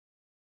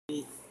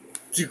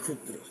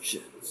Secret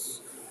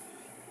Productions.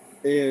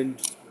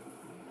 And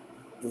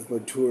with my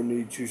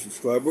 22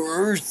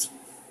 subscribers,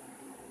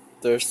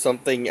 there's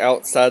something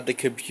outside the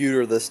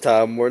computer this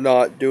time. We're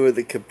not doing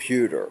the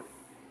computer.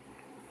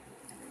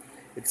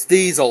 It's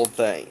these old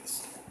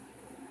things.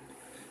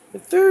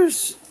 If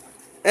there's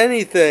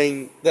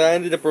anything that I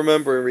ended up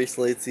remembering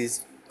recently, it's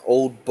these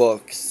old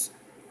books.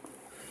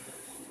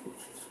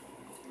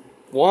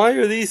 Why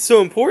are these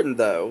so important,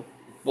 though?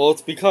 Well,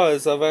 it's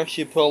because I've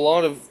actually put a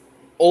lot of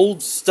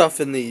old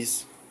stuff in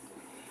these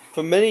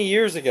from many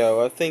years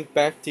ago. I think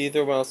back to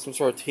either when I was some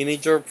sort of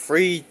teenager,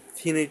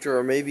 pre-teenager,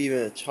 or maybe even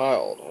a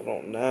child. I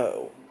don't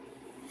know.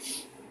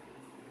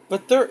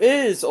 But there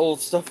is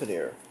old stuff in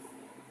here.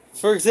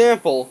 For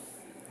example,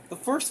 the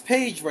first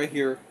page right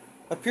here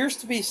appears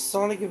to be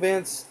Sonic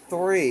Advance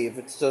 3 if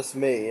it's just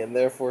me, and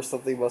therefore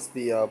something must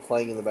be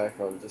playing in the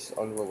background just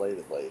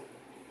unrelatedly.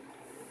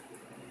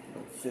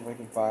 Let's see if I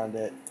can find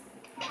it.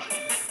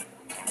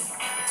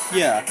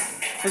 Yeah.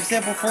 For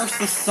example, first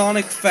the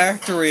Sonic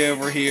Factory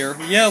over here.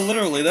 Yeah,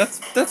 literally,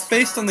 that's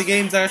based on the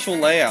game's actual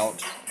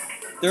layout.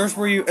 There's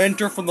where you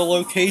enter from the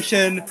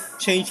location,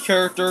 change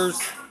characters,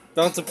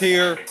 bounce up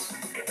here.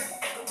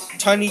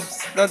 Tiny,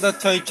 not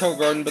Tiny Chow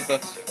Garden, but the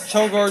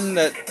Chow Garden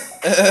that,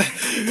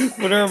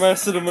 whenever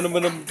Master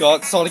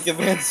got Sonic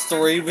Advance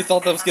 3, we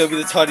thought that was going to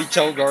be the Tiny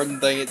Chow Garden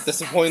thing. It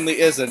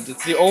disappointingly isn't.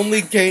 It's the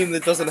only game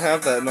that doesn't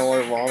have that in all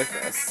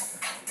ironicness.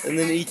 And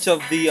then each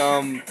of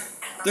the,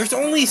 there's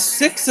only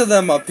 6 of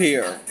them up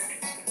here.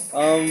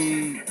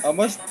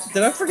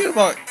 Did I forget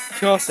about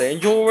Chaos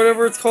Angel or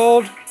whatever it's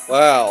called?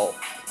 Wow.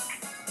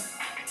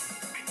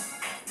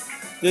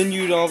 Then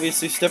you'd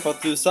obviously step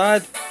out to the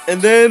side,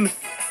 and then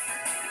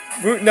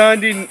Route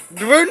 99!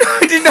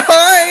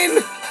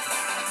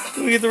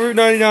 We get the Route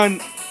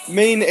 99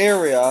 main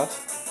area.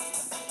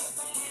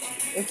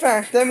 In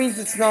fact, that means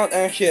it's not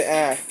actually an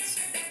act.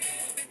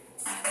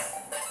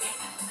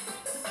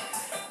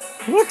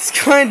 What's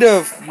kind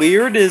of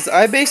weird is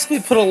I basically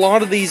put a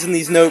lot of these in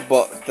these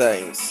notebook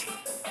things.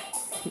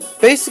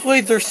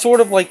 Basically, they're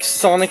sort of like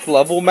Sonic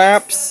level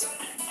maps,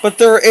 but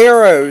they're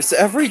arrows.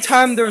 Every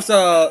time there's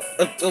a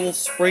little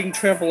spring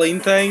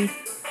trampoline thing,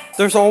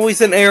 there's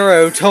always an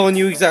arrow telling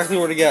you exactly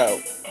where to go.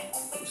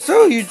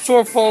 So you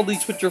sort of follow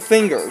these with your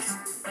fingers.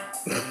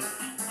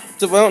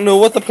 So I don't know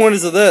what the point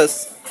is of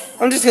this.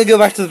 I'm just gonna go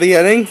back to the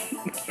beginning.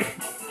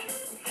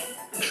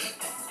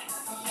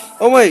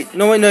 Oh wait,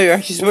 no, you're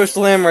actually supposed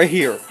to land right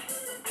here.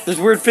 There's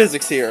weird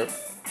physics here.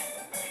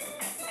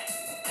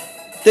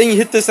 Then you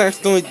hit this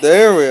accidentally.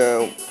 There we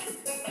go.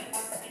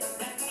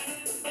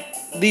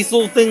 These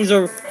little things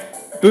are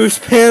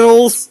boost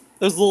panels.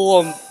 Those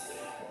little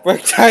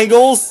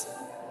rectangles.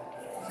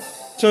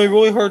 It's gonna be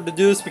really hard to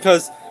do this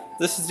because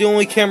this is the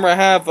only camera I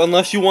have,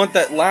 unless you want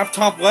that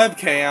laptop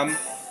webcam.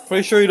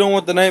 Pretty sure you don't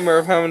want the nightmare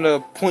of having to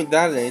point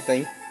that at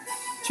anything.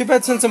 Too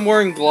bad since I'm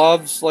wearing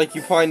gloves, like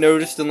you probably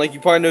noticed, and like you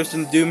probably noticed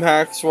in Doom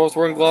Hacks while I was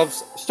wearing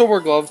gloves, still wear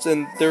gloves,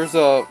 and there's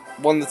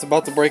one that's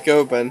about to break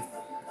open.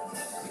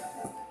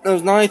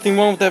 There's not anything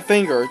wrong with that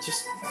finger, it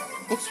just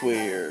looks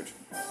weird.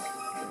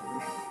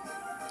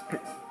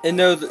 And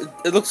no,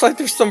 it looks like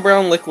there's some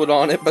brown liquid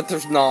on it, but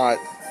there's not.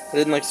 I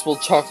didn't like spill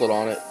chocolate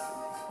on it.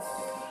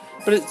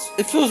 But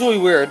it feels really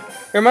weird.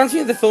 It reminds me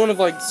of the feeling of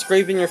like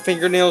scraping your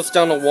fingernails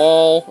down a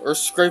wall, or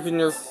scraping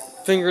your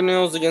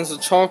fingernails against a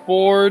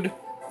chalkboard.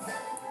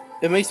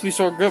 It makes me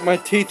sort of grit my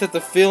teeth at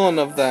the feeling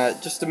of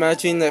that. Just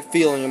imagining that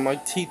feeling, and my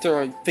teeth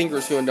or my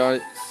fingers going down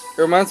it.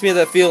 It reminds me of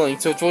that feeling,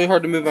 so it's really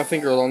hard to move my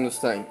finger along this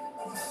thing.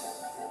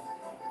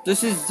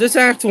 This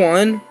Act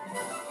 1.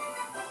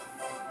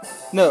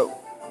 No,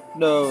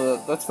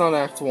 that's not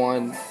Act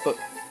 1. But,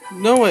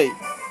 no wait.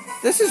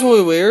 This is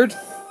really weird.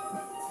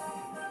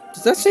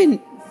 Does that say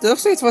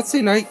it's about to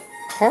say Night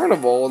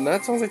Carnival, and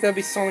that sounds like that'd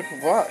be Sonic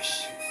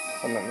Rush,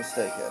 if I'm not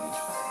mistaken.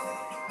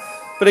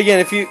 But again,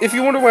 if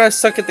you wonder why I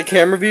suck at the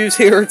camera views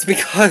here, it's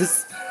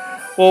because,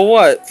 well,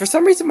 what? For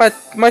some reason,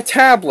 my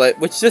tablet,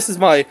 which this is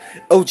my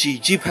OG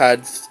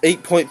G-Pad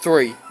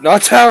 8.3,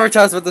 not to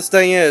advertise what this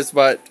thing is,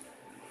 but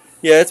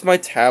yeah, it's my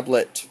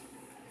tablet,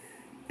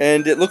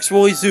 and it looks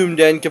really zoomed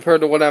in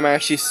compared to what I'm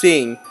actually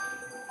seeing.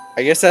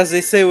 I guess as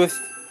they say with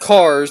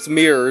cars,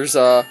 mirrors,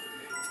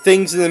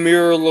 things in the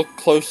mirror look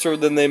closer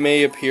than they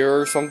may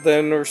appear, or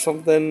something,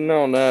 I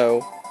don't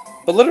know.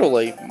 But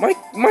literally,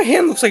 my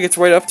hand looks like it's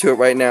right up to it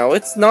right now.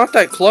 It's not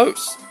that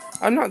close.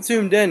 I'm not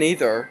zoomed in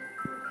either.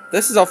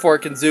 This is how far I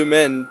can zoom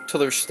in till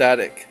they're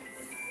static.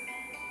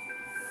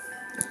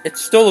 It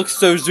still looks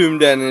so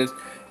zoomed in, and it's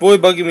really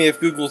bugging me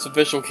if Google's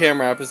official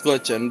camera app is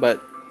glitching,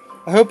 but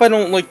I hope I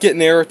don't like get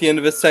an error at the end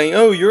of it saying,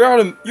 "Oh, you're out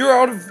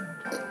of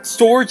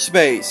storage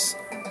space."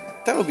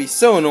 That would be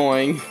so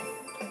annoying.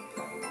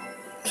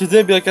 Because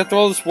they'd be like, after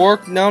all this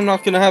work, now I'm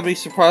not going to have any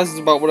surprises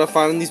about what I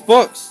find in these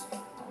books.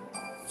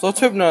 So let's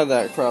hope none of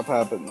that crap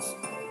happens.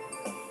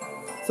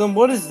 So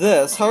what is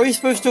this? How are you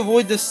supposed to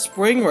avoid this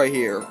spring right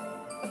here?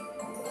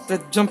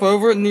 That jump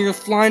over it and you're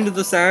flying to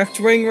this act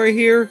ring right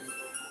here?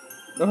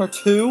 Number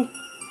 2?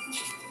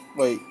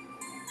 Wait.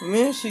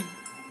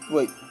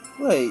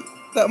 Wait.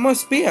 That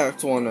must be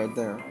Act 1 right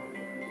there.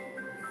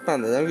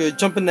 I'm gonna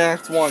jump into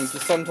Act 1,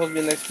 because something tells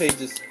me the next page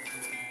is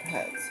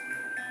bad.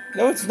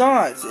 No, it's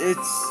not.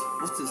 It's...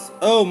 What's this?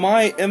 Oh,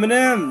 my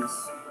M&M's!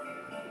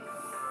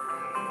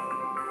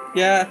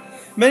 Yeah,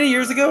 many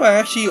years ago, I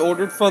actually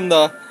ordered from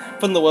the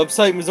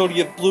website, was able to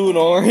get blue and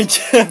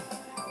orange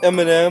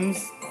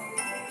M&M's.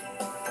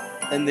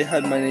 And they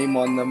had my name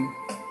on them.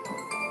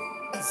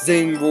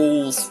 Xane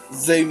rules.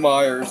 Xane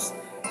Myers.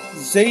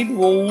 Xane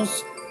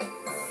rules.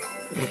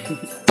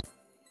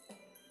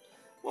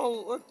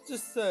 Well, let's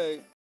just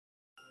say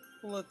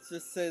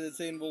that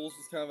Xane rules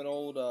was kind of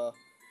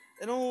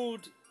an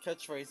old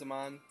catchphrase of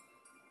mine.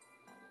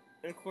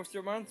 And of course, it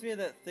reminds me of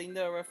that thing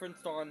that I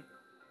referenced on.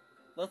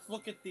 Let's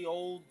look at the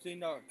old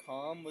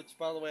Xane.com, which,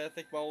 by the way, I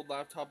think my old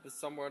laptop is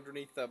somewhere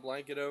underneath that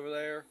blanket over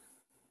there.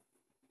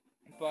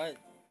 But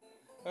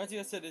as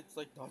I said, it's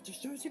like not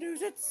just Josie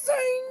News, it's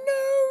Xane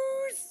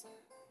News.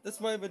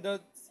 This might have been done.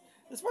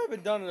 This might have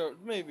been done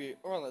maybe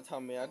around that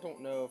time. I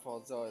don't know if I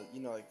was,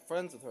 like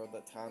friends with her at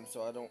that time,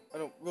 so I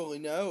don't really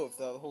know if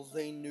the whole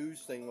Xane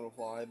News thing would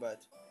apply.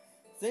 But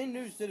Xane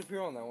News did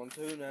appear on that one,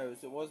 so who knows?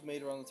 It was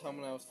made around the time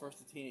when I was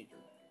first a teenager.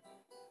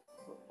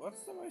 But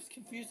what's the most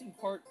confusing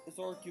part is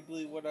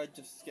arguably what I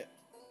just skipped.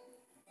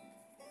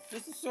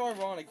 This is so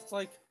ironic. It's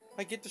like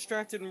I get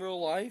distracted in real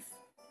life.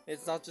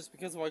 It's not just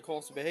because of my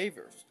compulsive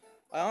behaviors.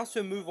 I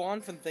also move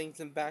on from things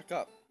and back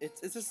up.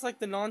 It's just like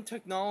the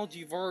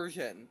non-technology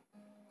version.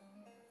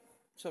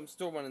 So I'm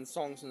still running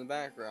songs in the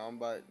background,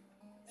 but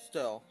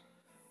still.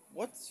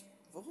 What's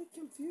really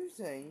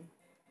confusing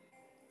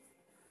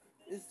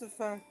is the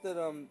fact that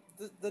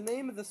the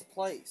name of this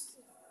place,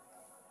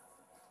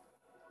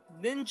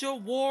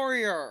 Ninja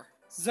Warrior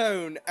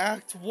Zone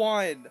Act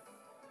 1.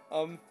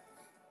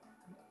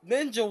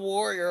 Ninja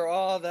Warrior,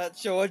 oh, that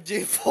show on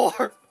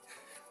G4.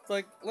 It's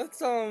like,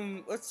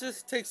 let's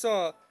just take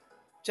some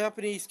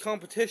Japanese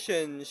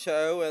competition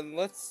show and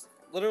let's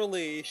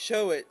literally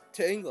show it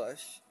to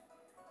English.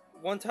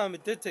 One time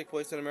it did take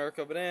place in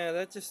America, but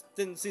that just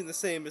didn't seem the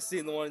same as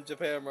seeing the one in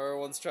Japan where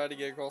everyone's trying to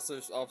get across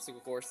those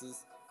obstacle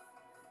courses.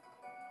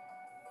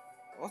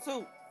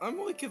 Also, I'm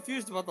really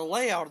confused about the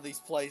layout of these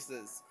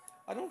places.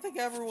 I don't think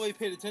I ever really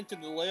paid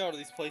attention to the layout of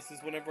these places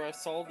whenever I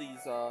saw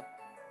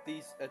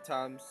these at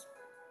times.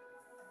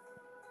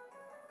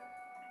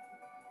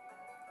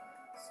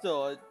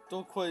 Still, I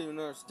don't quite even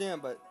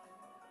understand, but...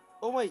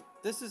 Oh wait,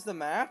 this is the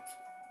map?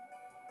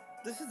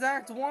 This is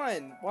Act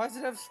 1! Why does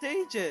it have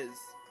stages?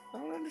 I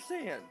don't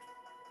understand.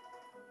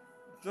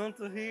 Jump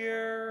to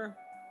here...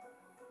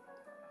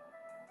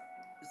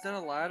 Is that a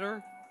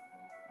ladder?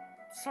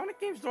 Sonic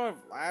games don't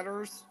have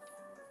ladders.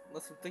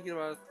 Unless I'm thinking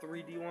about a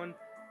 3D one.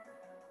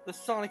 The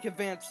Sonic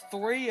Advance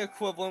 3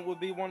 equivalent would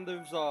be one of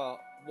those,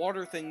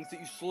 water things that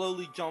you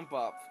slowly jump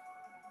up.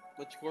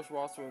 Which, of course, were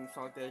also in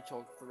Sonic the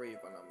Hedgehog 3, if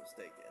I'm not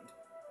mistaken.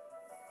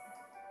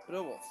 But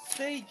oh well.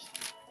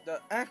 The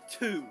Act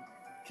 2.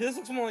 Okay, this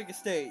looks more like a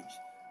stage.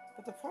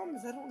 But the problem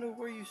is I don't know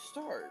where you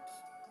start.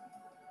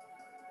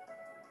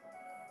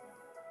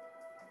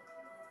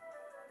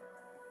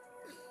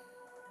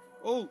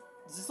 Oh,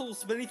 is this little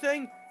spinny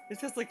thing? It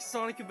says like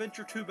Sonic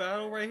Adventure 2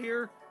 Battle right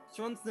here.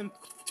 She runs them.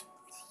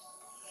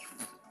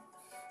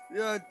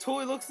 Yeah, it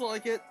totally looks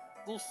like it.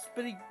 Little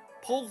spinny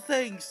pole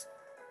things.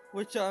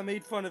 Which I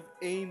made fun of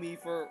Amy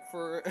for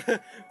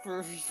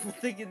for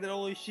thinking that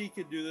only she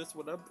could do this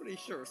one. I'm pretty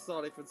sure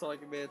Sonic and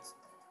Sonic Advance.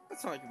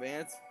 That's Sonic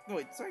Advance. No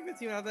wait, Sonic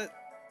Advance even have that?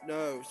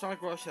 No,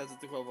 Sonic Rush has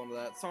its equivalent of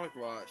that. Sonic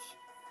Rush.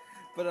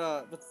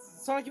 But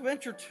Sonic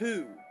Adventure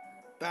 2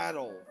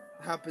 Battle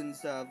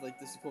happens to have like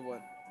this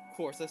equivalent. Of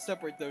course, I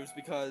separate those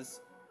because,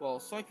 well,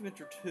 Sonic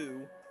Adventure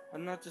 2,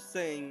 I'm not just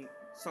saying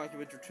Sonic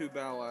Adventure 2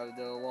 Battle added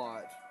it a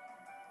lot.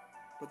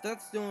 But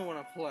that's the only one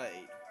I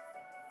played.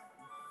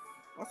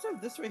 Also,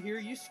 this right here,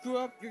 you screw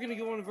up, you're gonna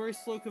go on a very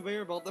slow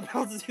conveyor belt that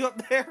bounces you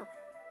up there.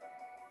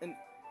 And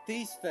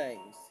these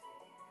things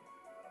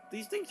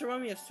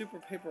remind me of Super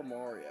Paper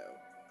Mario.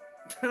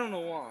 I don't know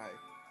why.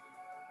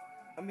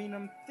 I mean,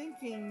 I'm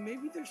thinking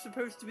maybe they're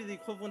supposed to be the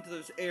equivalent to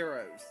those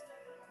arrows.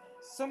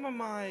 Some of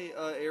my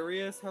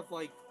areas have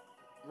like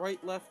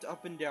right, left,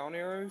 up, and down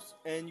arrows,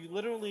 and you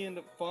literally end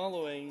up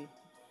following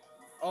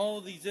all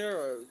of these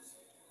arrows.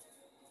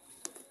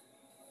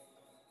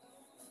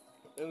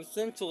 And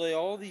essentially,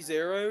 all these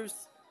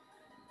arrows,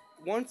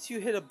 once you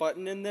hit a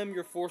button in them,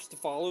 you're forced to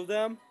follow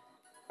them.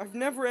 I've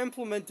never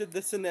implemented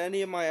this into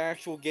any of my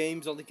actual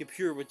games on the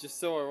computer, which is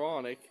so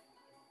ironic.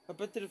 I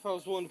bet that if I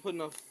was willing to put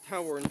enough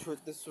power into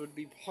it, this would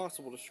be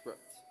possible to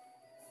script.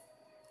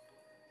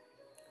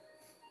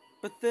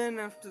 But then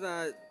after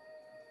that,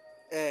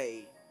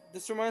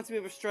 this reminds me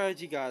of a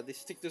strategy guide. They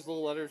stick those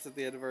little letters at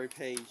the end of every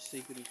page so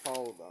you can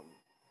follow them.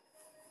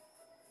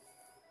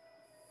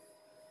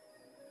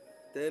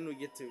 Then we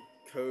get to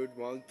Code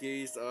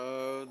Monkeys.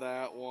 Oh,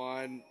 that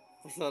one.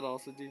 What's that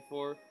also do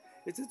for?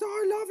 It says,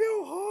 I love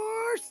you,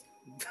 horse!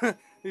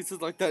 He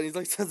says like that, and he's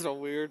like, says it all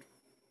weird.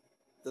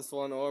 This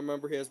one, oh, I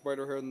remember he has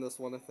brighter hair than this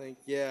one, I think.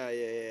 Yeah.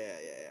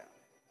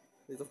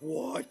 He's like,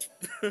 what?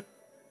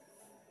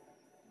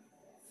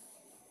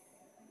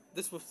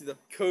 This must be the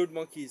Code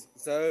Monkeys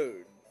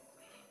zone.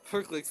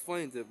 perfectly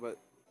explains it, but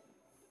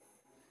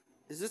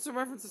is this a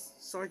reference to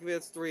Sonic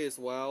Advance 3 as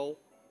well?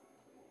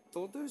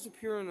 Don't those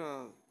appear in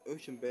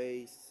Ocean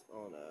Base?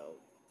 Oh no.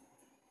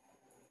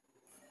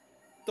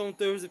 Don't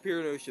those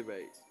appear in Ocean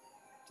Base?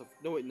 So,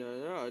 no wait,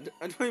 no,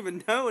 I don't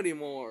even know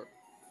anymore.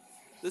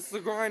 This is the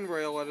grind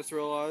rail, I just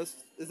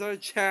realized. Is that a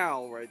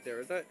chow right there?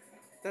 Is that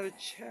a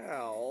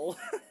chow?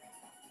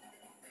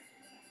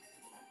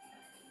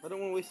 I don't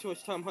want to waste too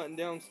much time hunting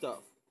down stuff.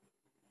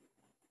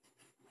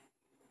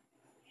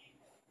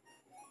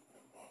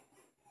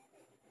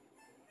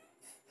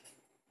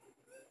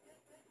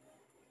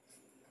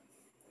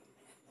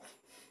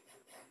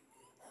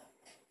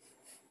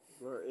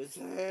 Where is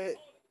it?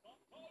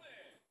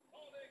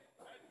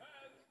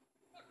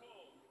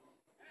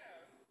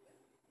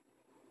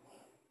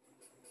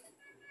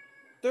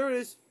 There it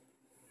is.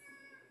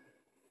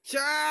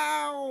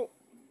 Chow!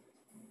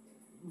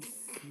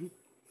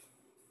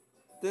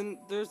 Then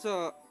there's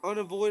a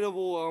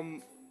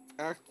unavoidable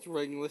act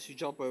ring unless you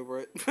jump over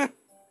it.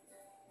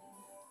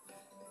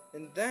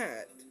 And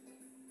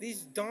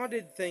these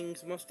dotted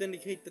things must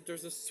indicate that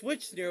there's a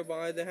switch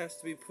nearby that has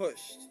to be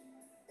pushed.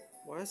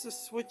 Why is the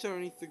switch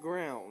underneath the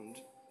ground?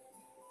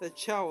 That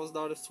chow is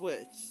not a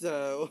switch,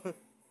 so I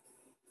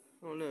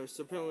don't know.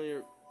 So apparently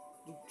you're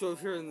over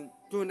here and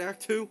doing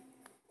Act 2.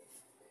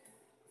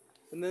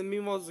 And then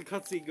meanwhile there's a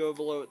cutscene go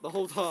below it the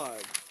whole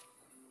time.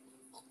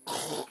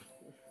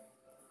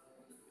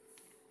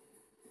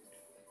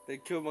 They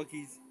kill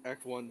monkeys,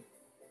 Act 1.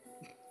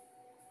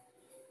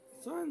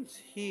 Sun's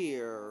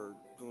here.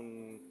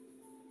 Well,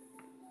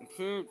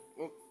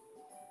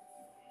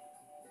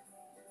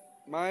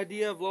 my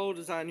idea of level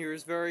design here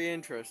is very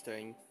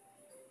interesting.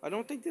 I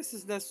don't think this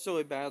is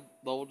necessarily bad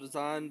level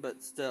design,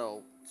 but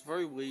still, it's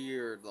very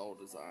weird level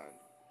design.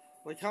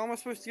 Like, how am I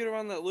supposed to get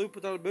around that loop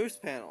without a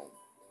boost panel?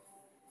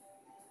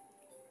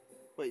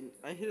 Wait,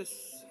 I hit a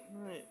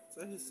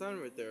sign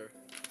right there.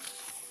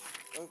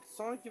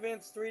 Sonic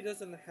Advance 3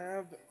 doesn't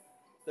have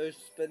those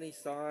spinny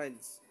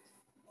signs.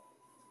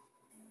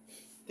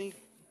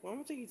 Well,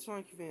 I'm thinking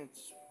Sonic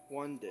Advance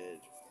 1 did.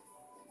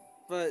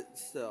 But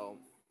still.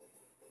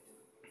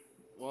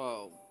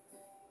 Whoa.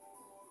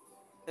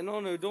 And oh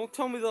no, don't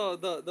tell me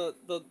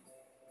the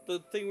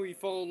thing where you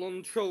follow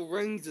along trail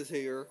rings is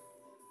here.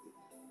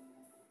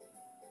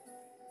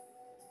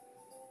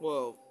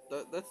 Whoa,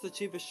 that's the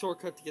cheapest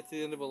shortcut to get to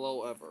the end of a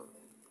level ever.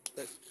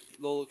 That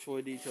level looks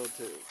really detailed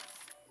too.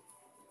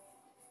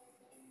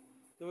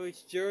 Then we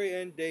reach Jerry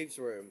and Dave's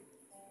room.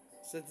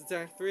 Since it's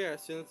Act 3, I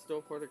assume it's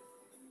still part of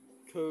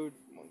Code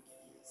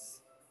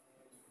Monkeys.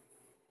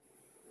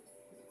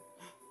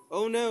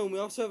 Oh no, we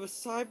also have a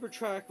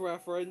Cybertrack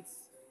reference.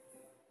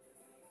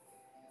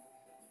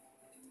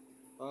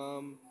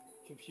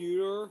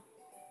 Computer.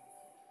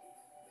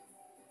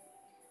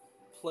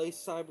 Play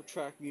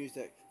Cybertrack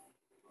music.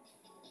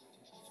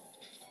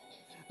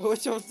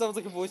 Which sounds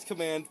like a voice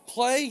command.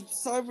 Play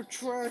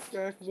Cybertrack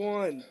Act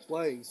 1.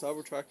 Playing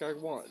Cybertrack Act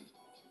 1.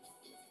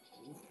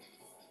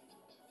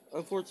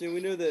 Unfortunately,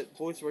 we know that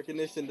voice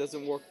recognition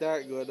doesn't work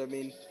that good. I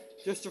mean,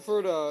 just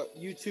refer to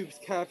YouTube's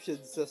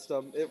caption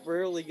system. It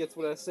rarely gets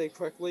what I say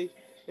correctly,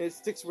 and it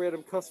sticks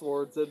random cuss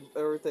words in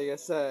everything I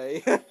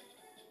say.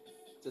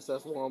 Just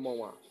as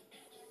one.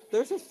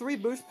 There's just 3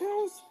 boost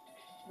panels?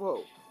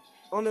 Whoa.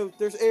 Oh no,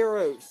 there's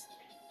arrows.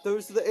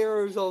 Those are the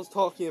arrows I was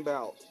talking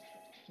about.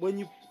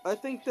 I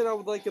think that I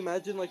would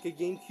imagine a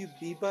GameCube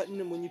B button,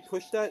 and when you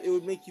push that, it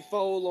would make you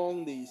follow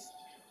along these.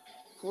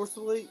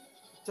 Forcibly,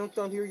 jump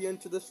down here, you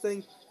enter this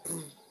thing.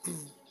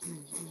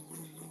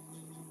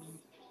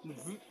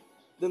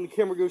 Then the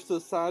camera goes to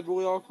the side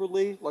really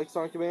awkwardly, like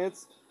Sonic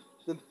Advance.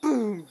 Then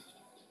boom!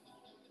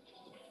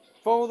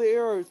 Follow the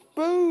arrows.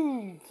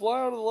 Boom!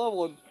 Fly out of the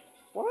level and...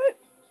 What?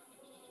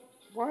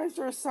 Why is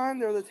there a sign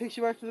there that takes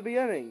you back to the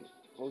beginning?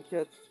 Well,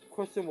 that's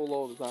questionable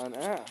level design.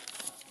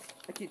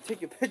 I keep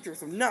taking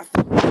pictures of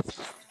nothing.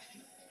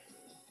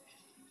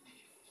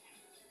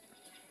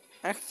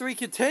 Act 3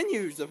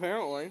 continues,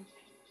 apparently.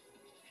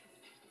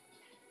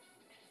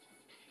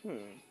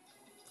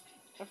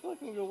 I feel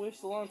like I'm gonna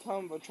waste a long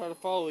time if I try to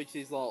follow each of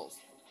these laws.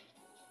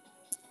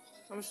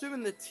 I'm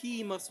assuming the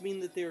T must mean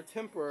that they are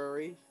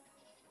temporary,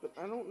 but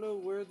I don't know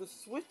where the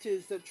switch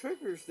is that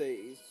triggers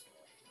these.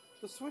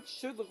 The switch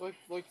should look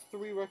like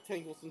 3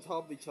 rectangles on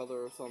top of each other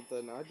or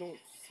something. I don't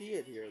see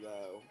it here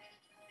though.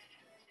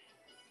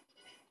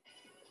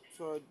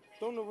 So I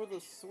don't know where the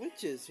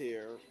switch is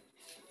here.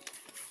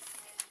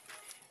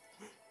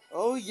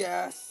 Oh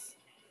yes!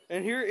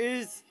 And here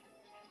is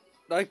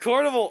Night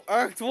Carnival,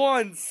 Act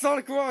 1,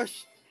 Sonic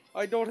Rush!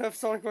 I don't have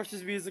Sonic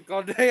Rush's music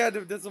on hand,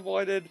 I'm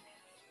disappointed.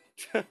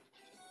 I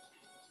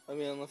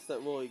mean, unless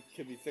that really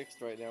could be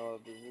fixed right now,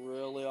 it'd be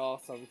really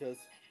awesome, because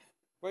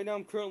right now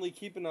I'm currently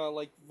keeping a,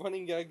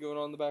 running gag going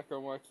on in the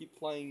background where I keep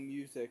playing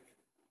music.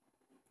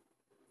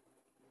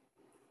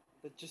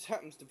 That just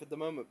happens to fit the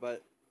moment,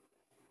 but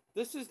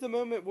this is the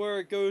moment where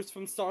it goes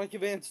from Sonic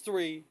Advance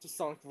 3 to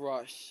Sonic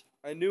Rush.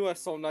 I knew I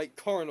saw Night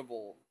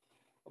Carnival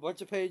a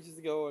bunch of pages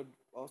ago, and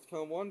I was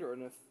kind of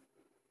wondering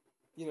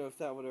if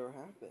that would ever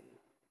happen.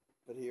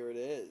 But here it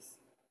is.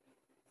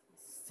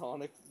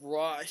 Sonic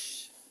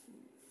Rush.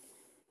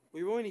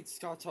 We really need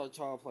Scott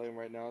Child playing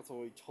right now. That's what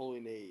we totally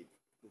need.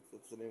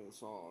 That's the name of the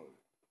song.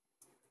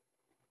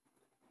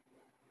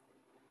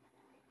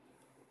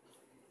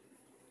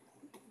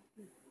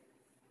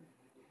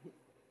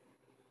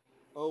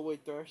 Oh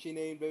wait, they're actually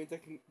named. Maybe I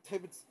can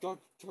type in Scott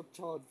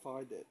Child and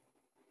find it.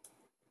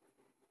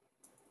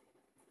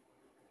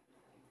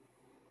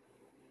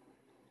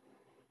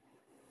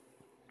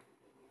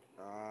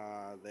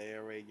 Ah,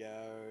 there we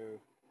go.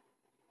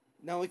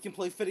 Now we can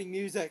play fitting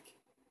music.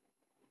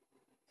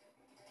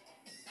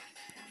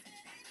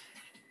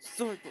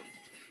 Sorry.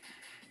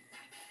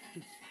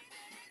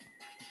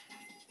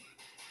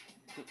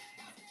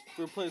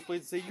 We're playing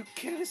and say, "You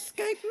can't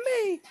escape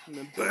me!" And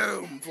then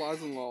boom,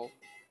 flies in wall.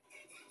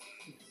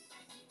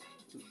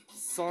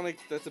 Sonic,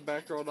 that's a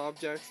background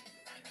object.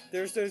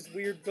 There's those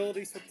weird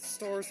buildings with the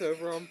stars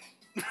over them.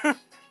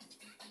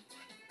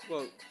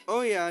 Whoa.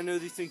 Oh yeah, I know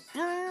these things.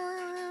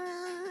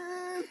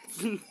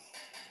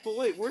 But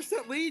wait, where's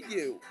that lead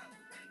you?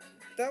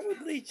 That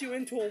would lead you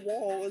into a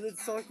wall, and then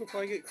Sonic would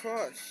probably get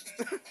crushed.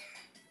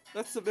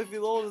 That's the Biffy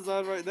Lowell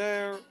design right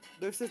there.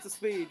 No sense of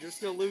speed. You're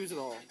just gonna lose it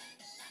all.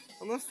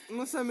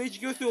 Unless I made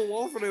you go through a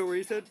wall for no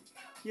reason.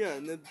 Yeah,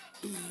 and then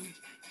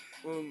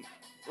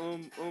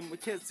I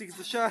can't see 'cause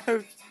the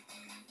shadows.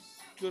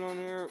 Good on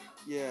there.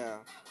 Yeah.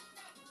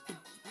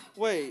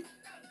 Wait.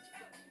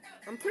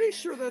 I'm pretty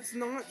sure that's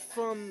not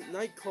from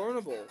Night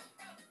Carnival.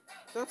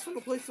 That's from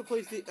the place that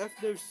plays the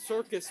Ethno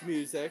Circus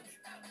music.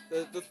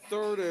 The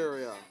third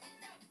area.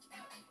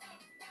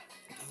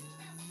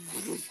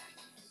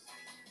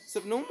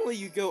 Except normally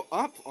you go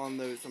up on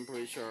those, I'm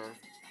pretty sure.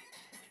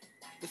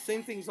 The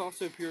same things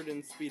also appeared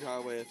in Speed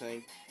Highway, I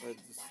think. I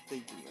just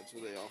thinking that's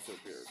where they also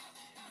appeared.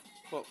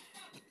 Well,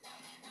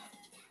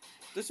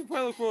 this would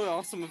probably look really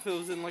awesome if it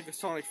was in like a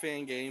Sonic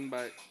fan game,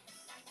 but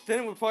then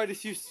it would probably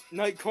just use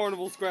Night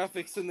Carnival's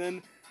graphics, and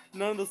then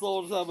none of this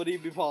level design would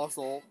even be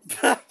possible.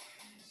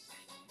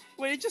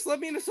 Wait, it just led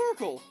me in a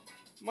circle!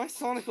 My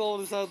Sonic level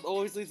design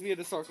always leads me in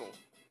a circle.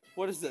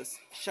 What is this?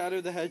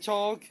 Shadow the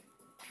Hedgehog?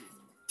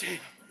 Damn,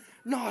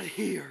 not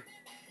here!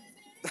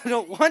 I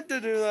don't want to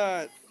do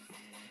that!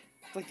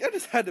 Like, I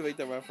just had to make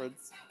that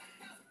reference.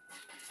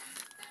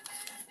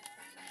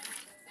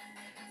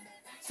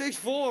 Stage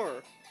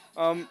 4!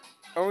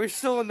 Are we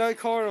still in Night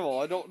Carnival?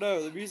 I don't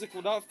know. The music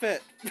will not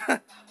fit.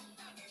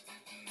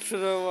 To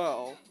know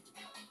well.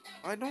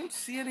 I don't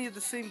see any of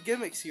the same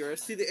gimmicks here. I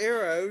see the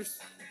arrows.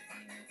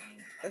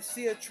 I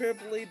see a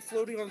trampoline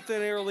floating on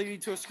thin air leading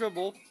to a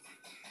scribble.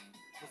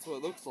 That's what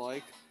it looks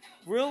like.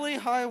 Really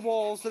high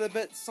walls that I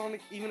bet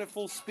Sonic, even at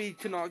full speed,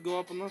 could not go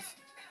up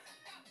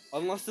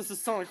unless this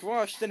is Sonic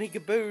Rush, then he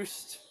could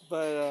boost.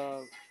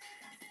 But,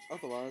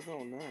 otherwise, I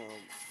don't know.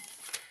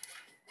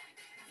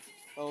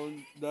 Oh,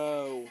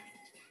 no.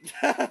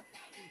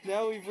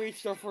 Now we've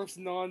reached our first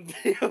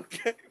non-video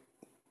game.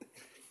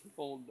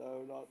 Oh,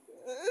 no, not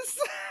this.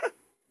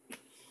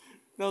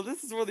 No,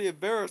 this is where the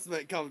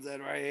embarrassment comes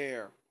in right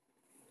here.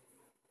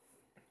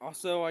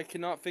 Also, I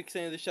cannot fix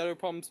any of the shadow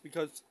problems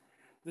because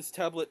this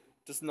tablet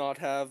does not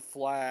have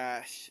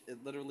flash.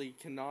 It literally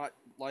cannot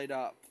light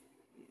up.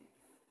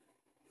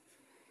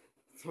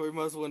 So we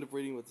might as well end up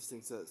reading what this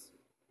thing says.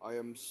 I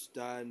am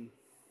Stan.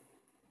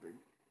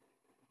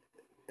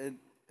 And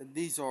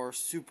these are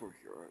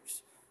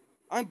superheroes.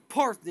 I'm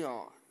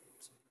Parthenon.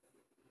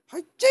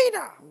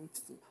 Hygiena!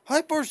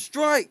 Hyper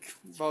Strike!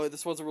 By the way,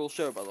 this was a real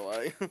show, by the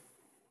way.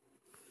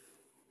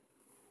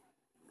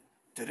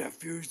 The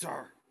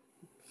Diffuser!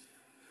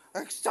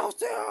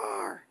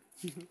 Excelsior!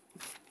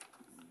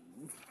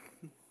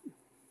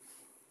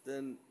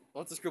 Then,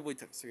 lots of scribbly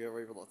text to get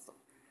ready for lots of stuff.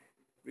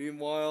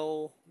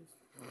 Meanwhile,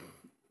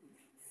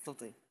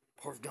 something.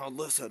 Parthenon,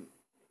 listen.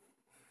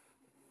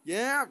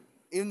 Yeah,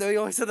 even though you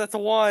only said that's a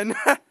 1.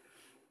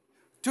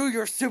 Do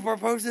your super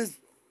poses.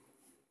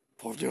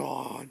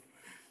 Parthenon.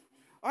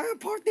 I am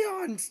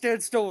Parthenon.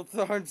 Stand still with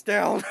the arms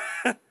down.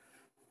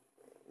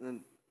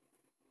 And,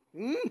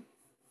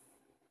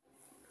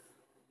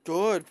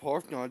 Good,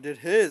 Parthenon did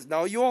his.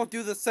 Now you all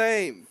do the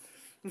same.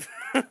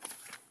 I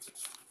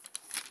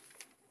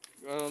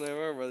don't know,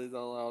 everybody's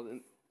all loud.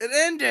 And it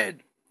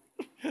ended!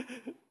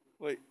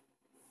 Wait.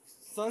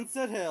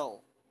 Sunset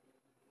Hill.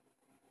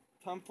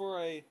 Time for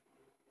a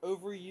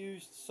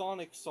overused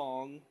Sonic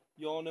song.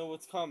 You all know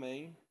what's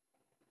coming.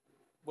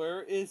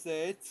 Where is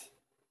it?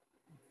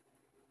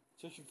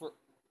 Searching for...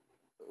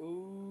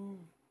 Oh,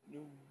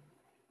 no.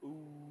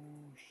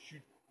 Oh,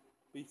 shoot.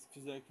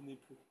 Because I can...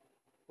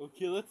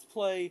 Okay, let's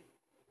play.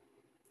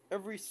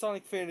 Every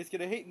Sonic fan is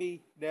gonna hate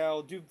me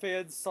now. Doom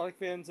fans, Sonic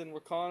fans, and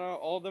Rakana,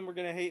 all of them are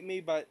gonna hate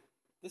me, but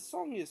this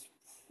song is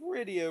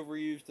pretty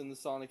overused in the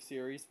Sonic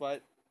series,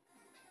 but...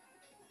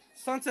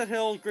 Sunset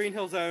Hill, Green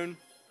Hill Zone.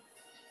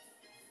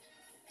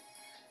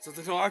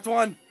 Sunset Hill Act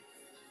 1!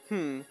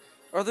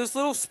 Are those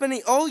little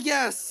spinning... Oh,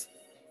 yes!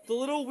 The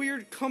little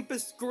weird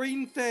compass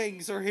green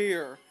things are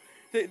here.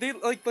 They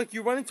like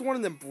you run into one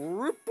and then...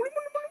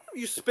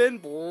 You spin...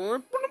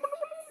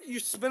 You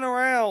spin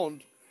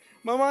around.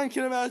 My mind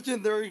can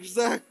imagine their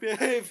exact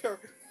behavior.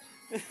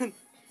 And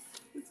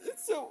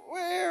it's so so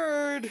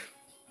weird.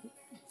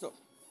 So,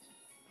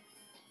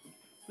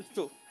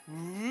 so.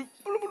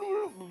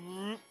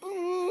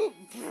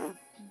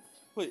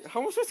 Wait,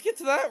 how am I supposed to get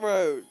to that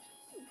road?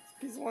 It's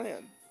a piece of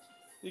land.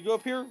 You go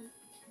up here.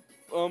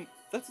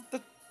 That's.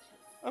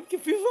 I'm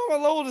confused about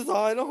my level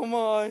design. Oh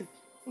my. I'm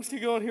just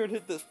gonna go in here and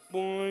hit this.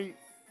 Boing.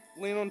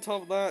 Land on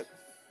top of that.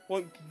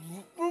 Boing.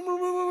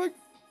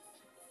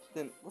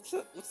 Then what's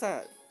that? What's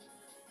that?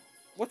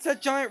 What's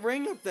that giant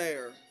ring up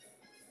there?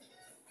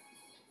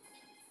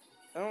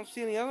 I don't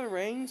see any other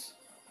rings.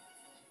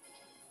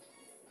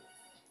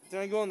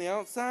 Did I go on the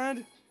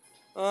outside?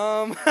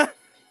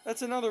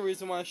 That's another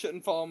reason why I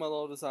shouldn't follow my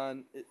level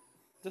design. It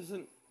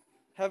doesn't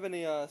have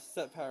any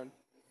set pattern.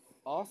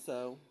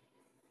 Also,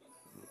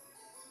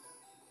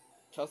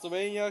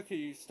 Castlevania, can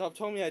you stop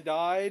telling me I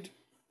died?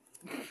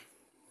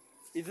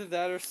 Either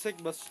that or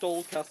Sigma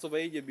stole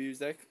Castlevania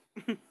music.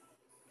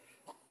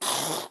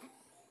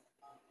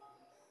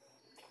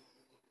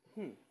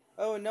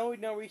 Oh, and now we've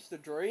now reached the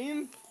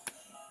dream?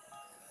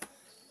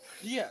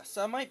 Yes,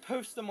 I might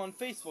post them on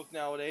Facebook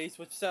nowadays,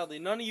 which sadly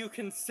none of you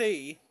can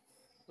see,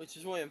 which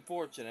is really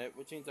unfortunate,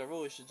 which means I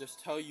really should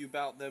just tell you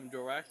about them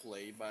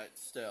directly, but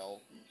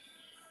still.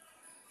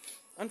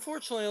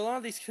 Unfortunately, a lot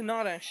of these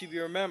cannot actually be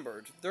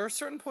remembered. There are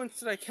certain points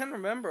that I can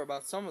remember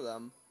about some of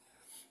them,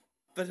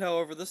 but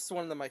however, this is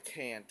one of them I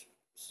can't.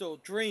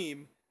 Still,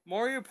 Dream,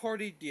 Mario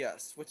Party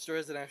DS, which there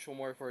is an actual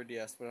Mario Party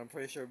DS, but I'm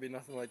pretty sure it would be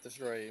nothing like this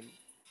Dream.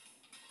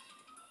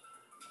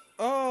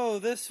 Oh,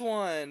 this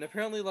one!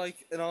 Apparently,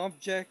 like, an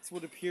object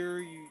would appear,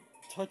 you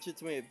touch it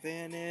to make it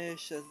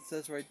vanish, as it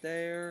says right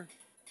there.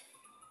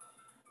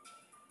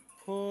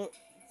 Put...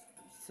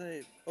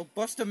 Say... Oh,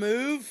 Bust a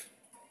Move?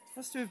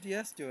 What's Bust a Move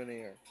DS doing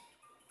here?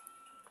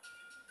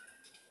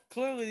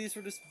 Clearly, these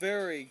were just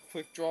very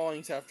quick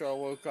drawings after I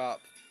woke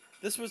up.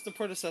 This was the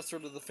predecessor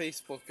to the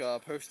Facebook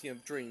posting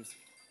of dreams.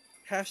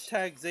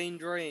 Hashtag Xane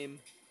Dream,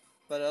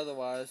 but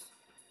otherwise.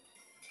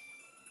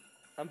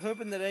 I'm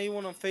hoping that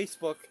anyone on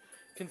Facebook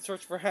can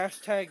search for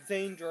hashtag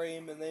Xane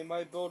Dream and they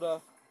might be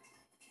able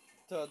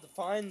to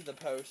find the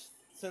post.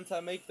 Since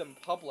I make them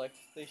public,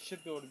 they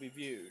should be able to be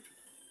viewed.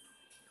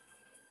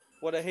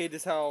 What I hate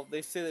is how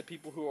they say that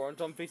people who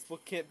aren't on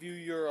Facebook can't view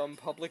your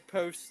public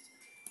posts.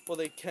 Well,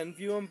 they can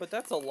view them, but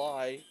that's a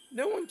lie.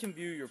 No one can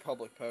view your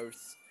public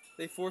posts.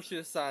 They force you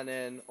to sign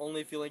in,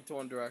 only if you link to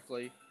one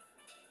directly.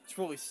 It's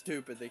really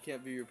stupid. They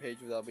can't view your page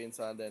without being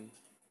signed in.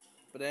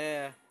 But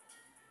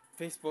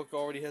Facebook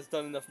already has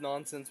done enough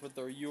nonsense with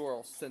their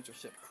URL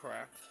censorship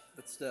crap.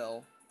 But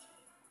still.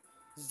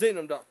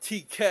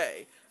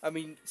 Xanem.tk. I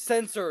mean,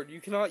 censored.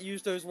 You cannot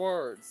use those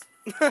words.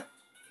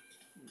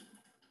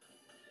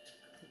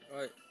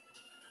 Alright.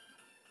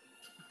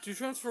 To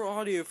transfer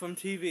audio from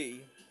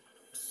TV.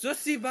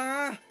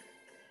 Sussiba!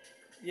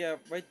 Yeah,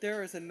 right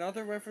there is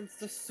another reference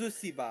to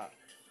Sussiba.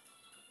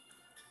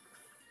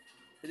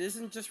 It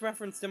isn't just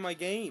referenced in my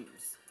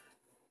games.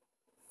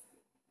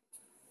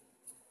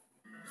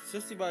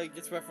 Sussiba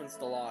gets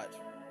referenced a lot.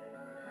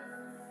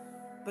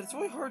 But it's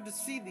really hard to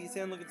see these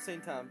and look at the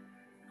same time.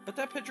 But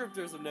that picture up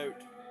there is a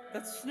note.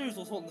 That's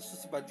Snoozles holding the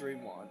Sussiba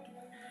Dream Wand.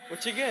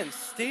 Which again,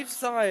 Steve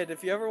Syed,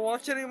 if you ever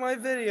watch any of my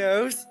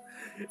videos,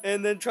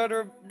 and then try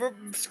to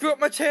screw up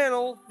my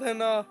channel, then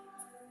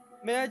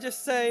may I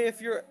just say, if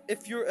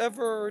you're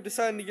ever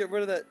deciding to get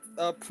rid of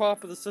that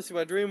prop of the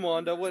Sussiba Dream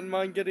Wand, I wouldn't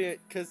mind getting it,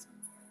 because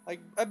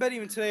I bet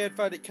even today I'd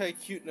find it kind of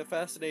cute and a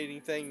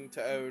fascinating thing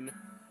to own.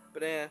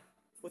 But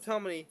with how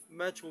many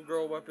magical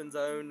girl weapons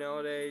I own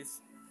nowadays,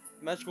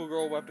 magical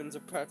girl weapons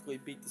have practically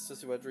beat the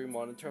Sussiba Dream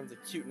Wand in terms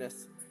of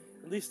cuteness.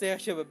 At least they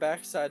actually have a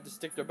backside to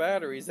stick their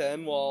batteries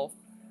in, while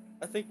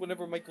I think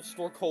whenever Michael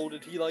Stork held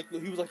it, he was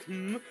like,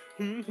 and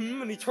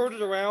he turned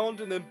it around,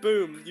 and then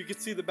boom, you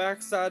could see the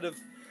backside of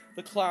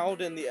the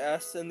cloud and the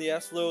S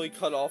literally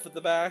cut off at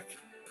the back.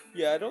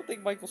 Yeah, I don't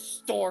think Michael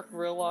Stork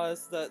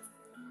realized that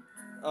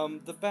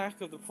the back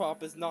of the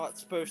prop is not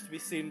supposed to be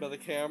seen by the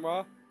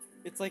camera.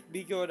 It's like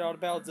me going out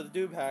of bounds at a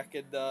Doom hack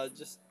and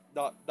just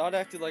not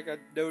acting like I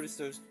noticed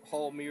those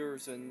hall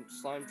mirrors and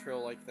slime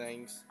trail like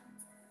things.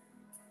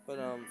 But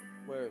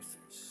where's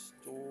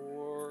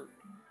Stork?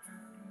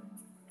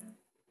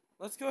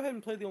 Let's go ahead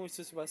and play the only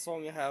Sussiba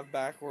song I have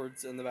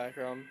backwards in the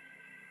background.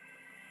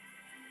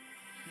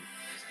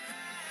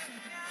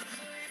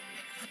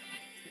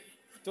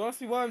 Don't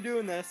ask me why I'm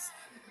doing this,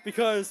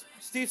 because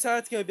Steve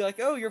Syed's gonna be like,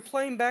 "Oh, you're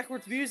playing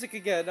backwards music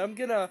again. I'm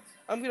gonna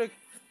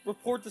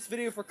report this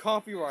video for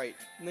copyright,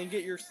 and then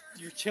get your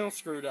channel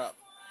screwed up."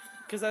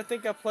 Because I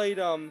think I played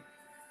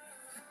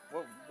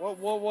what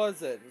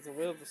was it? Was it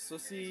Will of the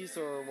Sussies,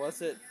 or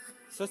was it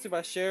Sussie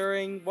by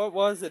Sharing? What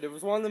was it? It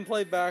was one of them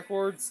played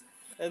backwards,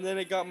 and then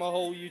it got my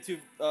whole YouTube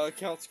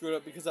account screwed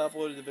up because I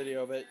uploaded the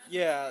video of it.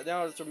 Yeah,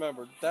 now I just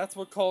remembered. That's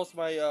what caused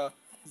my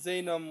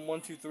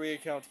Xanum123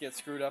 account to get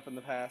screwed up in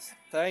the past.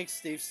 Thanks,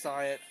 Steve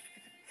Syed.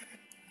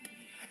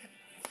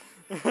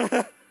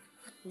 But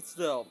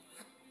still,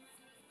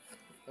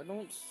 I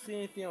don't see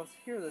anything else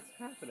here that's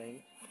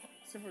happening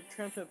except for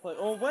transmit play.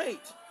 Oh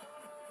wait,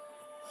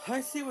 I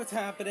see what's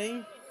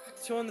happening.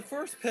 So in the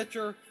first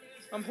picture,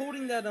 I'm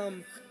holding that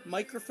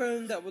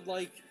microphone that would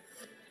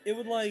it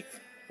would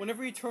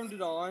whenever you turned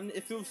it on,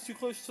 if it was too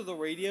close to the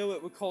radio,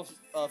 it would cause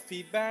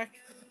feedback.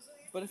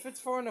 But if it's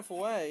far enough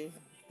away,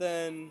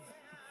 then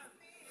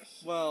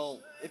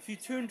well, if you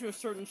tune to a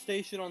certain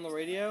station on the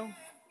radio,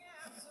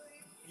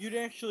 you'd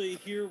actually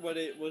hear what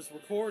it was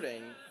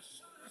recording.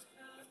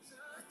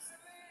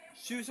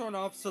 Shoes aren't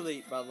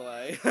obsolete, by the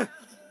way.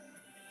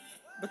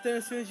 But then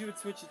as soon as you would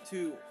switch it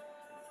to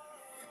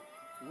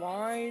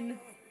line,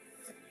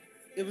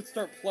 it would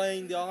start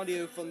playing the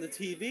audio from the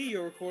TV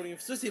you're recording of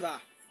Susiba.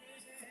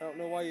 I don't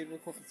know why you'd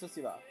record from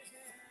Susiba.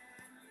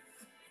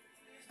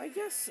 I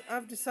guess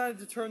I've decided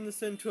to turn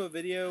this into a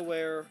video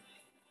where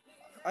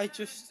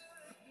this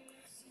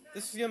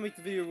is gonna make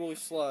the video really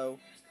slow.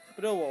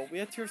 But oh well, we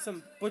have to hear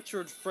some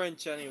butchered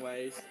French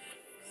anyways.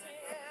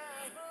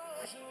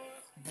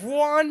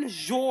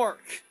 Bonjour!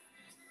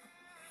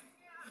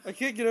 I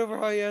can't get over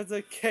how he adds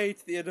a K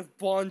to the end of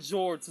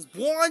bonjour. It says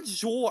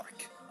bonjour!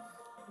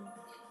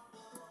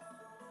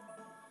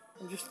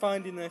 I'm just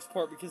finding the next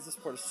part because this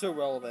part is so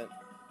relevant.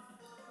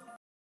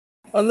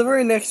 On the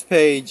very next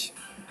page,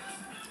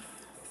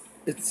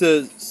 it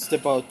says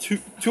step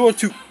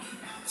 202.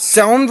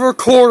 Sound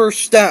recorder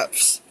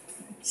steps.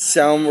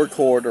 Sound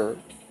recorder.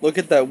 Look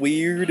at that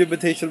weird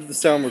imitation of the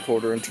sound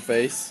recorder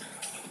interface,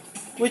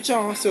 which I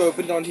also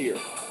opened on here.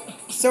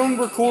 Sound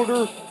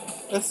recorder,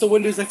 that's the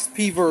Windows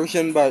XP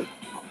version, but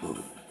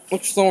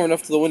much slower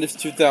enough to the Windows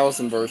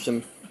 2000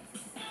 version.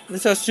 At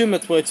least I assume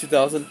that's Windows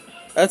 2000.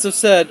 As I've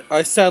said,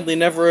 I sadly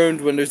never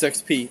owned Windows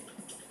XP.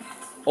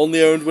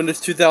 Only owned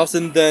Windows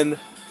 2000, then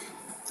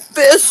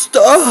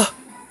Vista!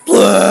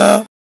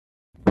 Blah!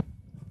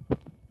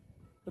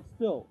 But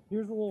still,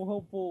 here's a little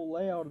helpful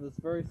layout of this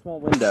very small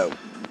window.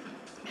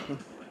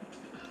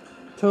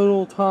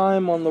 Total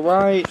time on the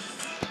right.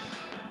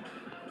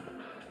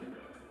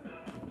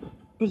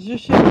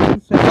 Position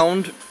and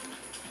sound.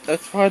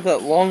 That's probably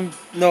that long.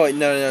 No, wait,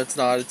 no, it's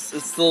not. It's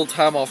the little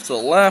time off to the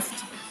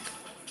left.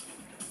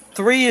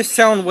 3 is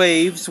sound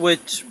waves,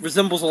 which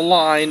resembles a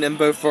line in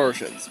both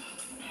versions.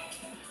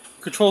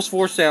 Controls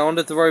for sound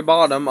at the very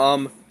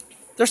bottom.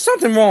 There's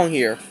something wrong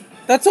here.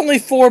 That's only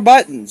 4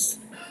 buttons.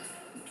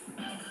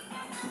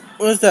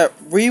 What is that?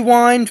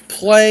 Rewind,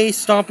 play,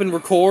 stop, and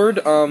record.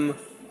 I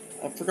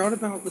forgot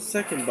about the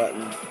second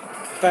button.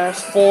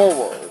 Fast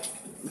forward.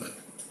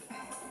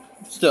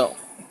 Still.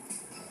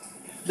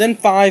 Then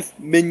 5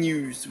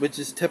 menus, which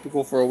is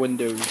typical for a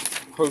Windows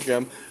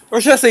program.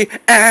 Or should I say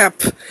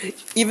app?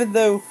 Even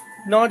though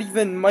not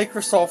even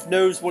Microsoft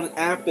knows what an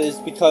app is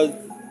because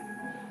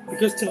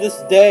to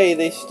this day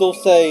they still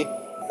say,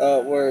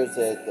 where is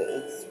it?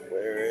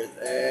 Where is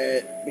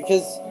it?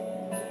 Because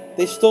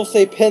they still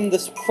say pin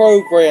this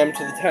program to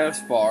the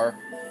taskbar.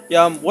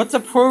 Yeah, what's a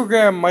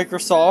program,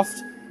 Microsoft?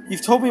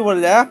 You've told me what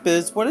an app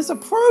is. What is a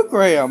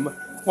program?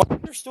 Why are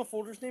there still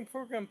folders named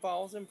program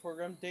files and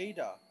program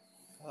data?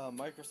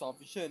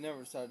 Microsoft, you should have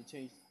never decided to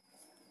change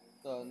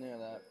the name of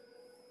that.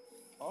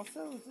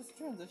 Also, is this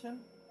transition?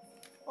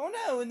 Oh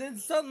no, and then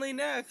suddenly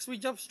next, we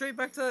jump straight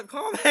back to that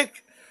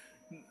comic!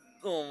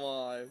 Oh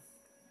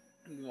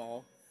my.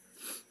 No.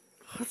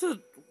 What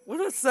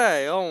does it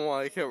say? Oh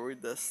my, I can't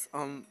read this.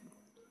 I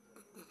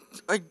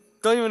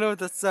don't even know what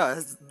that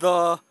says.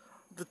 The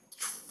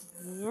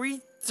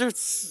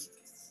tweeters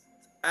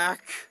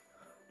act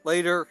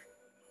later.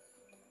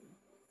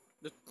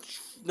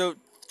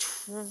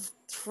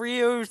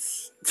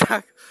 Trios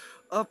stack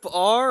up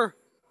our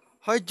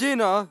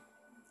hygiena,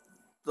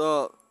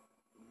 the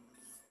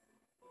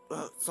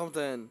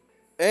something,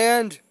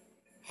 and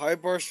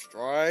hyper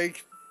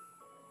strike.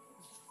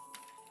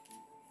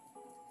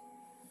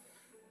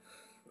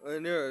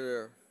 And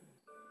there.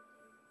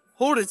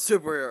 Hold it,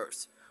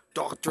 superheroes.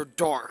 Dr.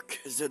 Dark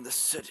is in the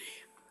city.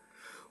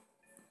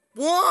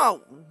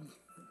 Whoa!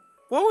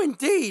 Whoa,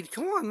 indeed.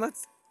 Come on,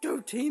 let's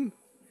go, team.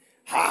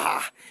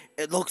 Ha!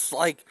 It looks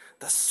like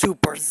the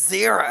Super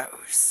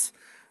Zeros.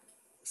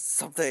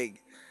 Something.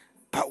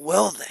 But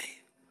will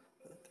they?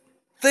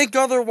 Think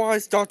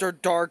otherwise, Dr.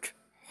 Dark.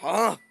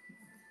 Huh?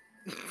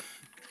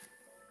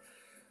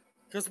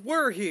 Because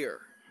we're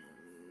here.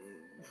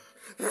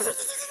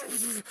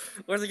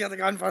 Where's he got the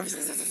gun from?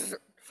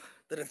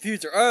 The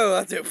diffuser.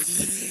 Oh, that's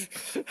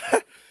it.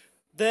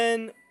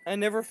 Then I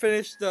never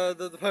finished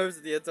the pose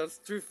at the end, so it's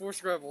 4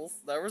 scribbles.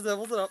 That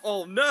resembles it up.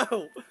 Oh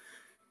no!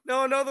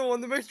 No, another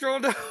one. The mixture. Oh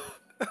no!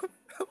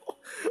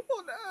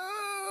 Oh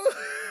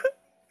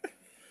no!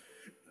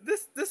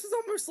 This is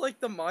almost like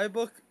the My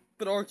Book,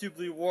 but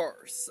arguably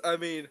worse. I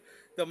mean,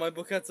 the My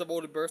Book had some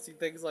old embarrassing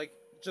things like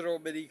General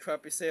MIDI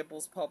crappy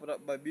samples popping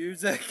up by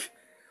music,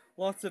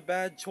 lots of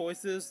bad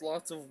choices,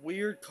 lots of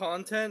weird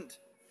content,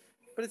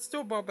 but it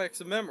still brought back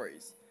some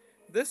memories.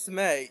 This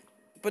may,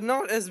 but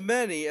not as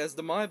many as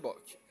the My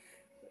Book.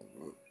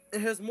 It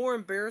has more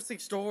embarrassing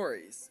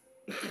stories.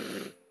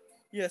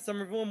 Yes, I'm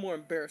revealing more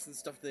embarrassing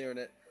stuff to the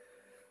internet.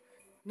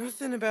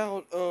 Nothing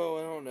about, oh,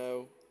 I don't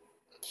know,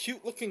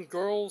 cute looking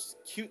girls,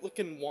 cute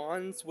looking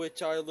wands,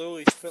 which I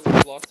literally spent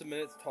like lots of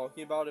minutes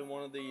talking about in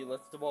one of the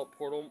Let's Develop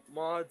Portal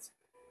mods,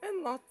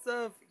 and lots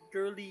of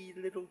girly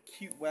little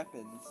cute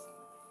weapons.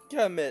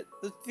 Gotta admit,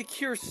 the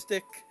cure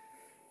stick,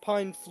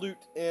 pine flute,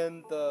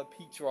 and the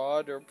peach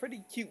rod are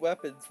pretty cute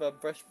weapons from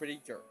Fresh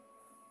Breaker.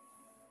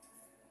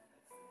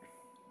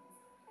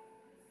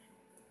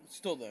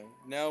 Still though,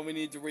 now we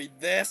need to read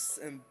this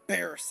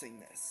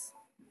embarrassingness.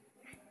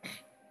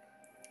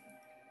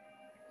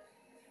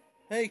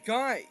 Hey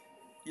Kai,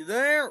 you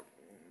there?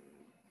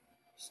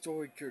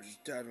 Story character's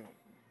dead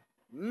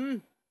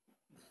on.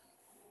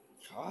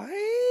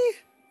 Kai?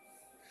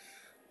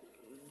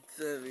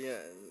 Yeah.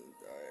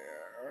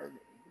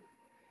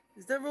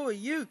 Is that really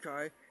you,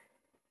 Kai?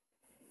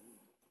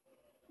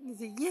 He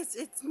said, yes,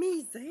 it's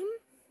me, Xane.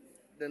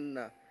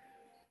 Then,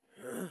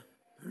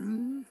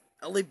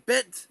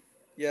 Elebits.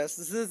 Yes,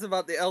 this is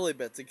about the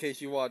Elebits, in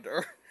case you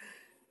wonder.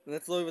 And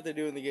that's literally what they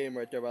do in the game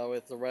right there, by the way.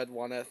 It's the red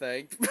one, I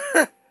think.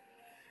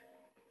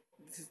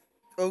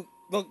 Oh,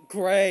 look,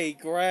 Gray.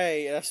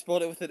 And I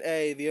spelled it with an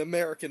A, the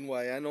American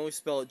way. I only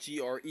spell it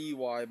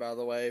Grey, by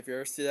the way. If you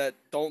ever see that,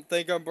 don't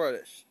think I'm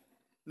British.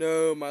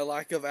 No, my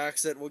lack of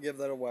accent will give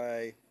that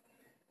away.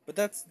 But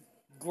that's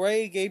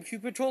Gray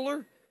GameCube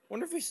controller?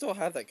 Wonder if we still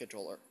have that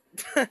controller.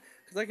 Because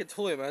I can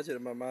totally imagine it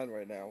in my mind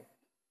right now.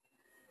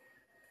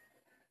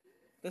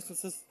 This one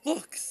says,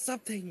 look,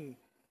 something.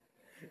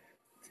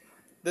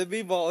 Then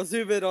meanwhile, I'll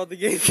zoom in on the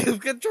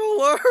GameCube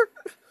controller.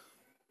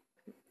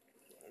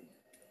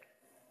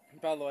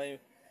 By the way,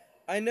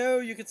 I know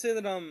you could say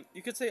that,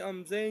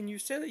 Xane, you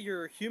say that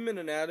your human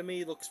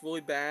anatomy looks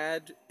really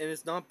bad and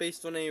it's not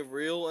based on any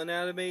real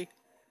anatomy.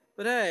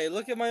 But hey,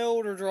 look at my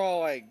older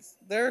drawings.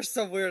 There's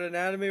some weird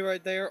anatomy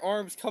right there.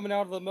 Arms coming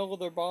out of the middle of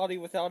their body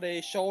without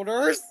any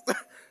shoulders.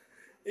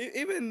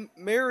 Even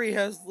Mary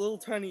has little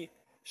tiny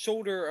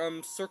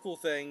shoulder circle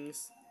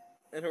things,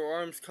 and her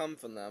arms come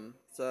from them.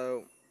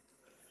 So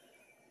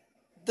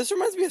this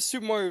reminds me of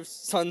Super Mario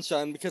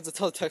Sunshine because that's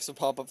how the text will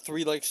pop up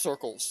 3 like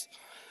circles.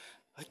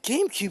 A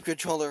GameCube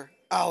controller,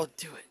 I'll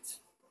do it.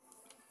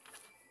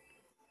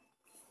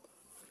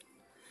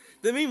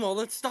 Then meanwhile,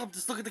 let's stop.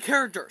 Just look at the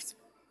characters.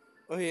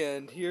 Oh yeah,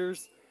 and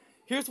here's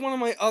one of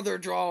my other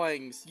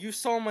drawings. You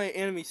saw my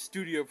Anime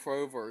Studio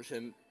Pro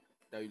version.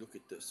 Now you look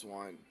at this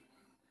one.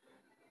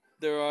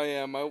 There I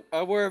am.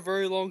 I wear a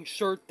very long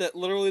shirt that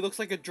literally looks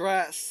like a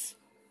dress.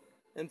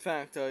 In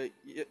fact,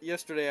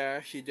 yesterday I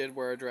actually did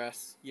wear a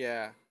dress.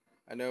 Yeah,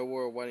 I know I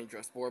wore a wedding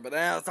dress for, but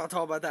let's not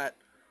talk about that.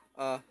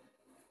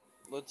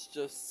 Let's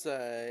just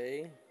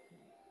say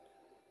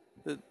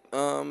that,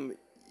 yes,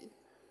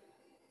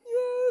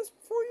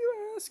 before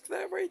you ask,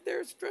 that right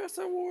there's the dress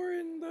I wore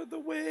and the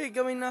wig.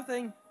 I mean,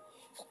 nothing.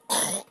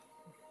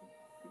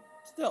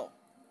 Still,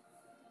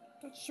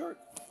 that shirt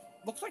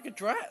looks like a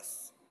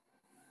dress.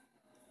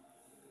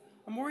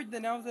 I'm worried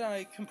that now that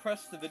I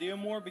compressed the video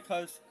more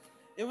because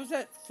it was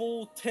at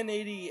full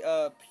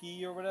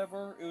 1080p or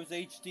whatever. It was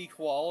HD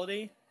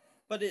quality,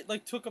 but it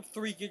like took up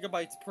 3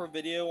 gigabytes per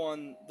video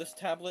on this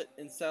tablet,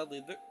 and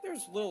sadly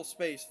there's little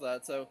space for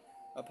that. So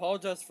I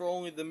apologize for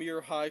only the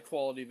mere high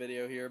quality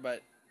video here,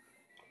 but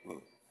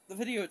the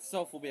video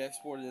itself will be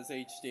exported as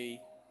HD.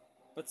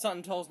 But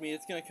something tells me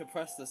it's gonna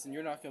compress this, and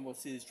you're not gonna be able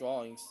to see these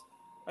drawings.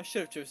 I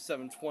should have chose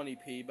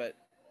 720p, but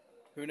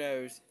who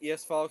knows?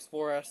 ES File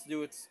Explorer has to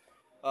do its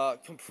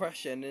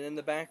compression, and in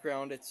the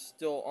background it's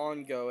still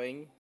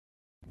ongoing.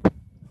 But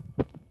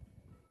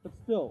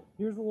still,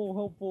 here's a little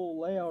helpful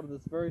layout of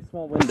this very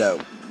small window.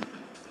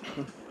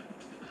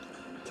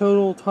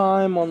 Total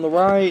time on the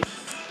right.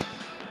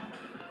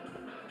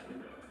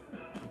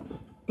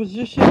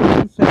 Position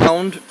and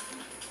sound.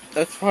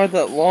 That's probably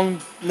that long.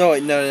 No,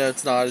 wait, no,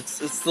 it's not. It's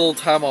the little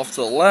time off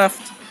to the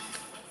left.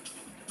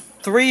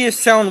 3 is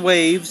sound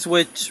waves,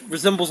 which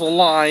resembles a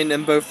line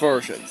in both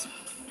versions.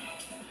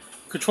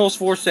 Controls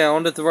 4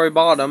 sound at the very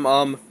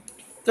bottom.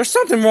 There's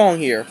something wrong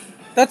here.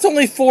 That's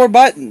only 4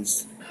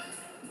 buttons.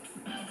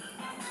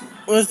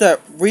 What is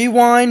that?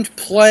 Rewind,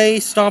 play,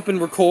 stop,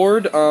 and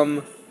record.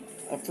 I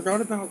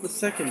forgot about the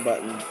second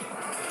button.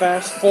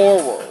 Fast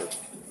forward.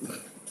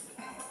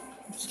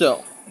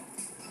 Still.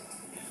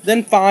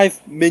 Then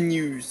 5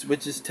 menus,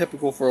 which is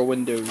typical for a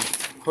Windows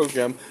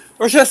program.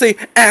 Or should I say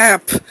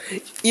app?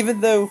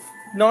 Even though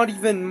not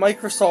even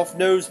Microsoft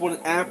knows what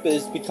an app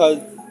is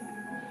because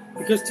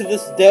to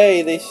this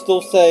day they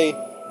still say,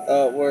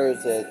 where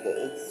is it?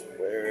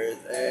 Where is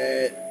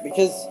it?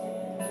 Because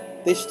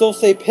they still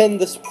say pin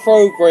this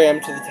program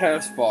to the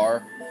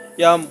taskbar.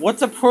 Yeah,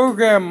 what's a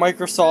program,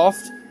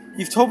 Microsoft?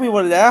 You've told me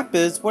what an app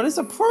is. What is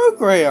a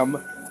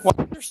program? Why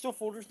are there still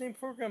folders named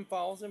program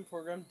files and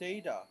program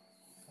data?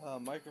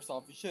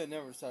 Microsoft, you should have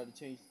never decided to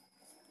change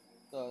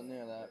the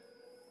name of that.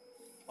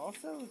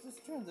 Also, is this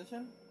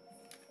transition?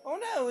 Oh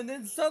no, and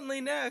then suddenly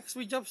next,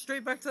 we jump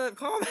straight back to that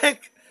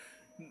comic!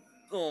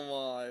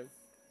 Oh my.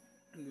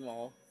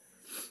 No.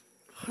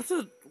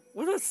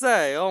 What does it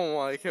say? Oh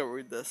my, I can't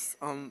read this.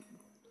 I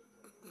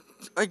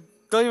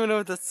don't even know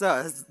what that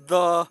says.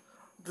 The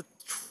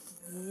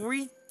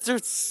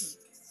tweeters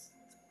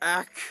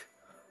act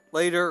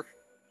later.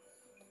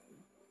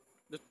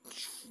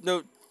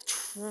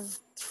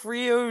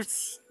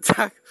 Trios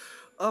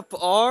up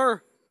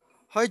R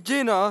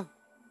Hygiena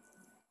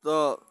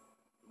the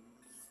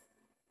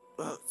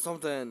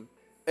something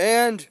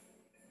and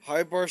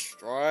Hyper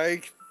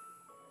Strike.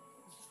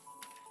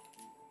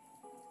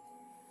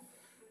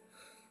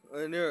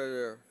 And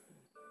there.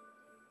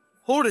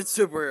 Hold it,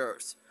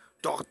 superheroes.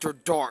 Dr.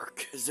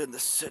 Dark is in the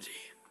city.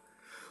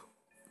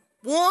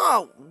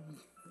 Whoa!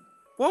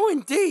 Whoa,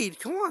 indeed.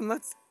 Come on,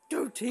 let's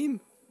go,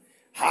 team.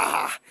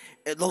 Ha!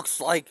 It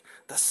looks like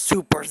the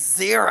Super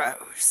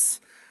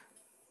Zeros.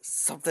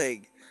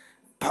 Something.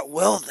 But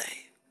will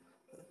they?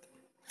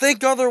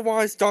 Think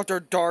otherwise,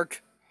 Dr.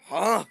 Dark.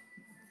 Huh?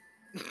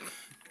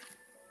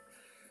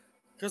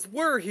 Because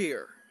we're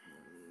here.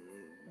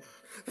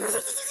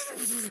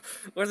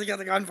 Where's he got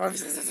the gun from?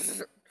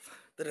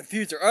 The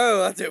diffuser.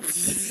 Oh, that's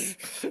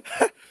it.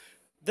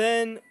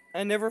 Then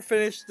I never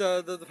finished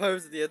the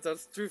pose at the end, so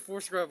it's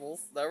 3-4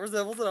 scribbles. That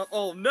resembles it up.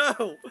 Oh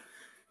no!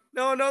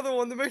 No, another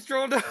one. The mixture.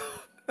 Oh no!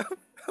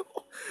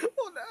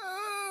 Oh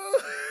no!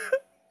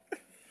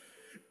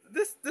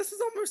 This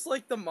is almost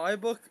like the My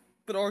Book,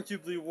 but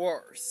arguably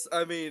worse.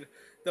 I mean,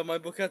 the My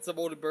Book had some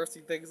old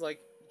embarrassing things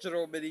like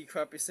general MIDI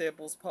crappy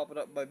samples popping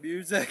up by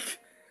music,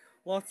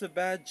 lots of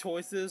bad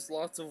choices,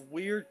 lots of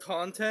weird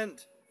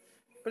content,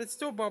 but it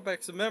still brought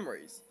back some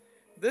memories.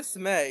 This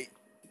may,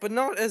 but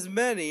not as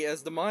many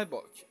as the My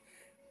Book.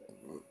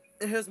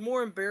 It has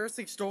more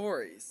embarrassing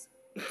stories.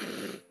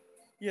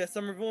 Yes,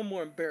 I'm revealing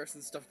more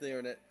embarrassing stuff to the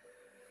internet.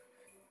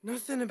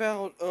 Nothing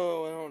about,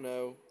 oh, I don't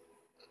know,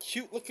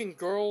 cute looking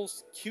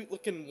girls, cute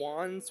looking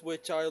wands,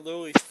 which I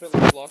literally spent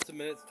like lots of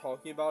minutes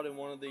talking about in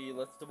one of the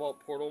Let's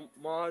Develop Portal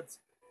mods,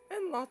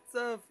 and lots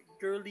of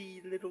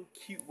girly little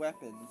cute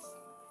weapons.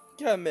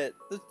 Gotta admit,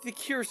 the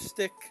Cure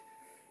Stick,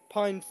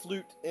 Pine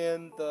Flute,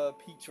 and the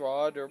Peach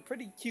Rod are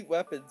pretty cute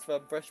weapons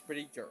from Fresh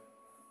Prettier.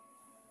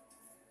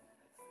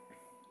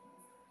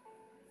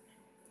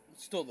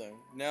 Still though,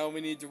 now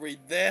we need to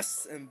read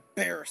this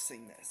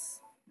embarrassingness.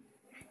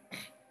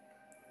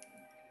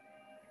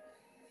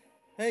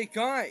 Hey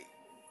Kai,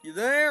 you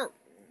there?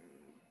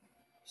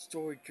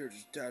 Story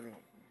character's dead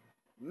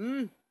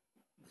on.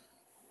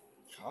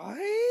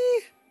 Kai?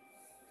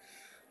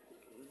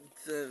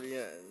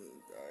 Yeah.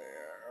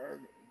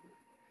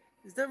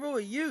 Is that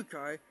really you,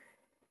 Kai?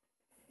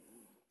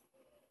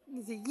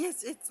 He said,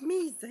 yes, it's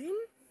me, Xane.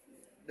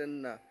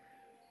 Then,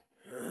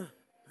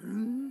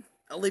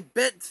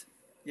 Elebits.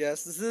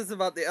 Yes, this is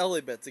about the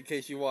Elebits, in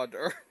case you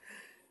wonder.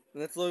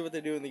 And that's literally what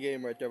they do in the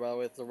game right there, by the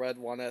way. It's the red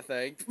one, I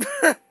think.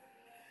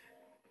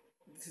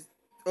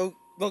 Oh,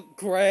 look,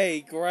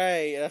 Gray.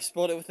 And I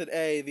spelled it with an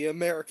A, the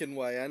American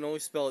way. I only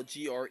spell it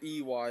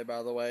Grey,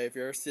 by the way. If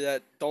you ever see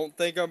that, don't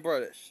think I'm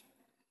British.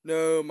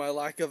 No, my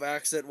lack of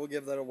accent will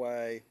give that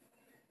away.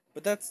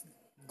 But that's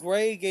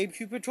Gray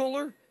GameCube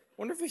controller?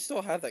 Wonder if we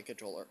still have that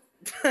controller.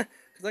 Because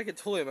I can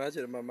totally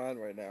imagine it in my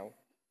mind right now.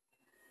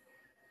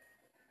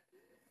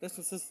 This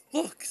one says,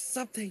 look,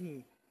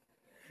 something.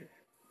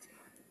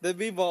 Then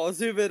meanwhile, I'll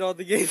zoom in on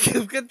the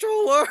GameCube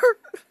controller.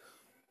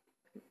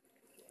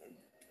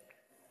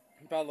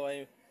 By the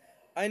way,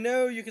 I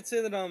know you could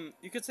say that,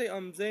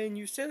 Xane,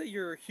 you say that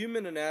your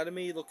human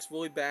anatomy looks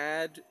really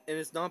bad, and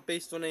it's not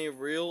based on any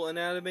real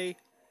anatomy.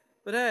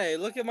 But hey,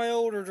 look at my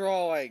older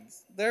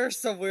drawings. There's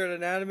some weird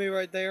anatomy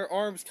right there.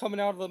 Arms coming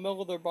out of the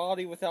middle of their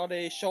body without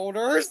any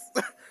shoulders.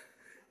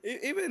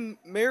 Even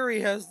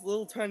Mary has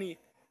little tiny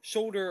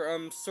shoulder,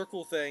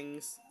 circle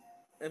things,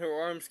 and her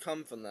arms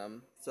come from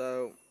them.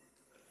 So,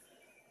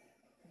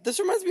 this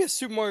reminds me of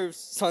Super Mario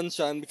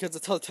Sunshine, because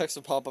it's how the text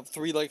will pop up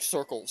 3 like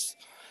circles.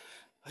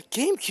 A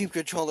GameCube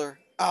controller?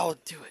 I'll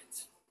do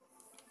it.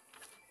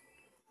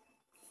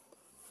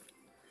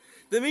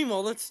 Then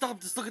meanwhile, let's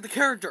stop, just look at the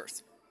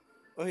characters.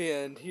 Oh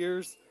yeah, and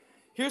here's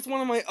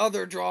one of my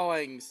other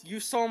drawings. You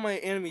saw my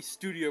Anime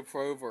Studio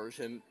Pro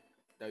version.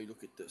 Now you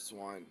look at this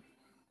one.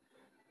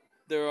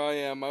 There I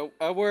am.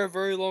 I wear a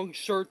very long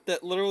shirt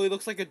that literally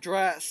looks like a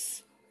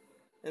dress.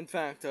 In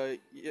fact,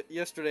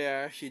 yesterday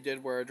I actually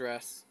did wear a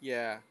dress.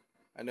 Yeah,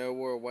 I know I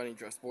wore a wedding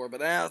dress before,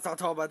 but let's not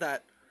talk about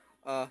that.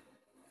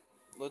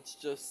 Let's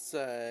just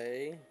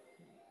say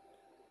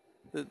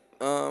that,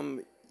 yes,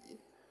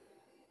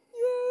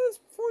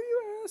 before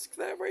you ask,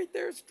 that right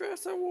there's the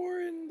dress I wore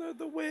in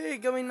the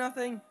wig. I mean,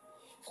 nothing.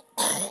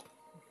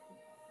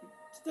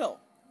 Still,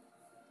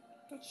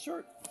 that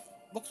shirt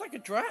looks like a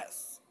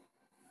dress.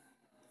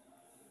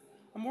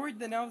 I'm worried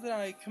that now that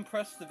I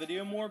compressed the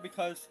video more,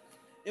 because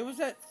it was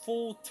at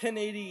full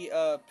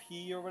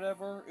 1080p or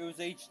whatever, it was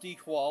HD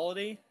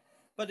quality,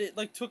 but it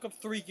like took up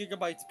 3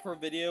 gigabytes per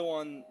video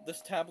on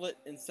this tablet,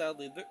 and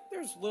sadly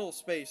there's little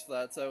space for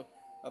that, so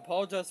I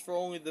apologize for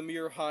only the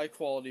mere high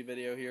quality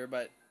video here,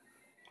 but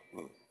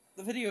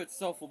the video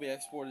itself will be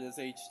exported as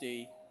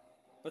HD,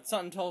 but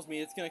something tells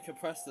me it's going to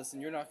compress this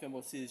and you're not going to be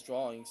able to see these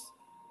drawings.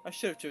 I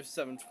should have chose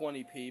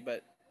 720p,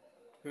 but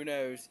who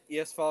knows.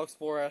 ES File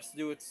Explorer has to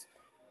do its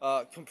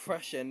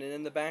compression, and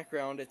in the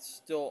background it's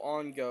still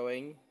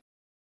ongoing.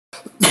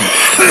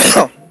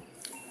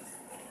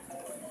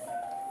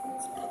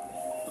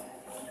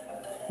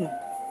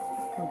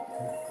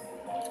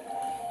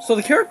 So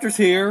the characters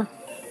here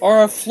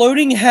are a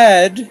floating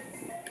head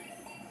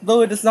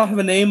though it does not have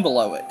a name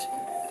below it.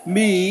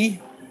 Me,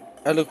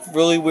 I look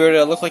really weird.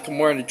 I look like I'm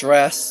wearing a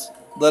dress,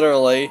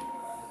 literally.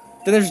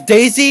 Then there's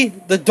Daisy,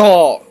 the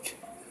dog,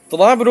 the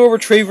Labrador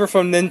Retriever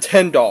from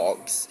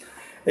Nintendogs.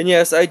 And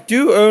yes, I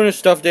do own a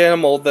stuffed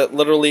animal that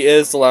literally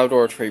is the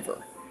Labrador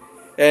Retriever.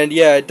 And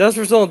yeah, it does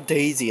resemble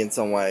Daisy in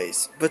some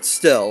ways, but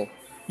still.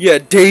 Yeah,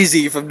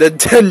 Daisy from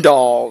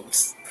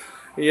Nintendogs.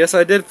 Yes,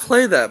 I did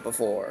play that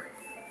before.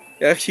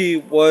 It actually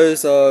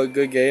was a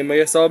good game, I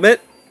guess I'll admit.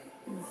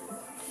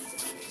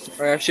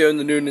 I actually own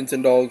the new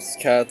Nintendogs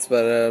cats,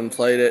 but I haven't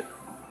played it.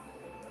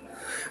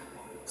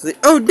 So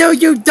oh no,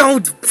 you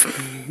don't!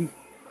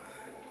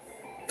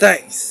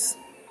 Thanks.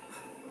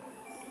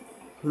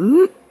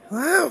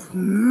 Wow.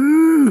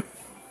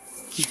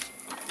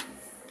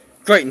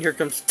 Great, and here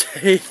comes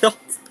Tails.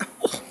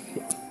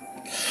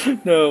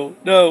 No.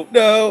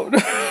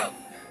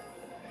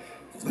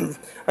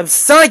 I'm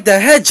Sonic the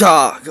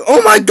Hedgehog!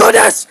 Oh my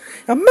goodness!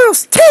 A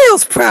mouse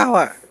tails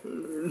power!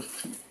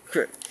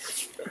 Great.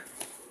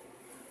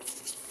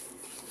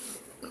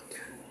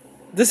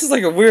 This is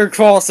like a weird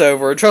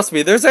crossover, trust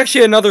me, there's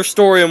actually another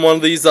story in one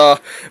of these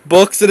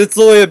books, and it's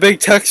literally a big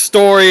text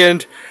story,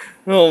 and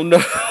oh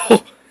no.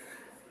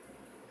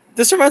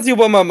 This reminds me of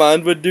what my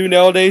mind would do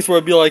nowadays, where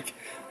it'd be like,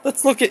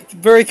 let's look at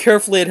very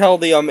carefully at how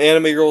the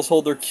anime girls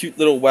hold their cute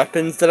little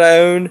weapons that I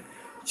own,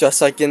 just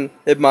so I can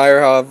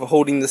admire how I'm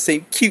holding the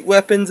same cute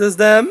weapons as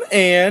them,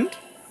 and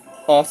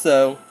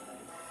also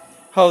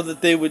how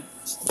that they would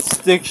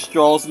stick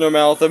straws in their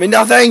mouth. I mean,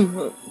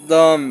 nothing!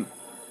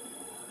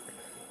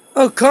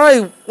 Oh,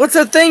 Kai, what's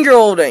that thing you're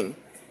holding?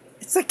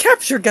 It's a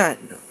capture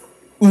gun.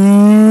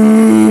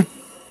 Oh!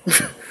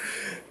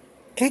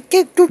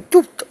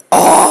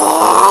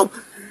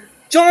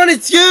 John,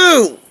 it's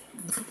you!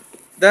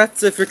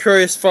 That's, if you're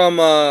curious, from,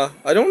 I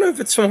don't know if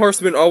it's from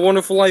Horseman A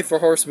Wonderful Life or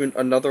Horseman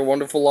Another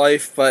Wonderful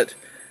Life, but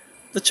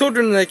the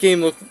children in that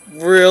game look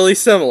really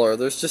similar.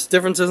 There's just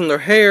differences in their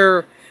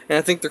hair, and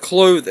I think their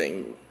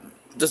clothing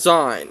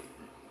design.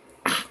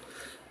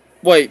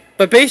 Wait,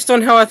 but based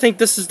on how I think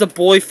this is the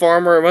boy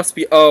farmer, it must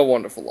be A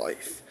Wonderful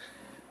Life.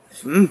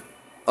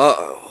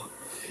 Uh-oh.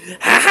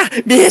 Ha!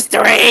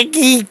 Mr.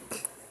 Eggy!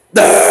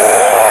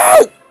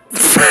 No!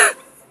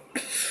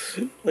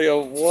 Like a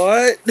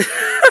what?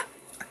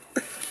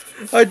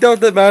 I doubt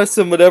that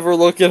Madison would ever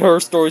look at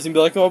her stories and be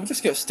like, oh, I'm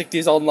just gonna stick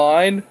these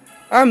online.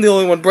 I'm the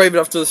only one brave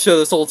enough to show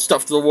this old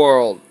stuff to the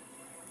world.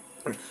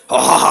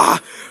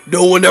 Ah!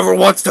 No one ever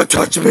wants to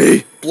touch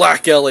me!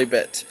 Black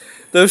Elebit.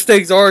 Those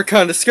things are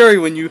kind of scary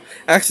when you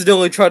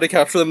accidentally try to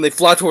capture them and they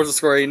fly towards the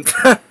screen.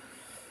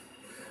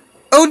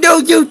 Oh no,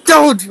 you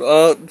don't!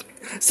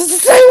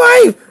 Stay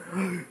away!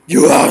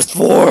 You asked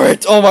for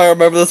it! Oh my, I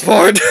remember this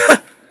part.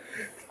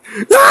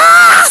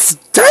 Ah!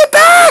 Stay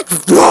back!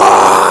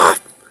 Ah!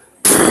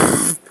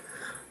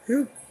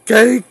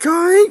 Okay,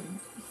 guy?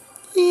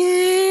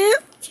 Yeah.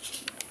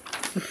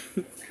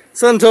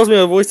 Son tells me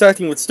my voice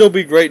acting would still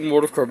be great in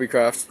World of Kirby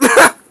Craft.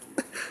 I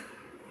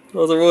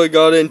really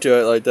got into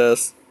it like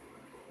this.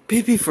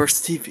 Baby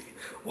first TV.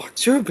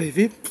 Watch your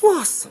baby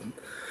blossom.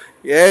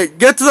 Yeah,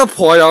 get to the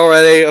point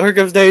already. Here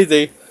comes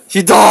Daisy.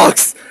 She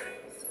talks.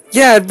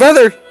 Yeah, I'd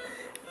rather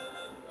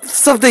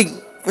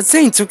something was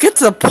saying, so get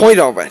to the point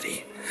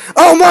already.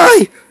 Oh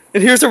my!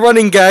 And here's a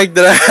running gag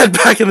that I had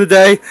back in the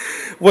day,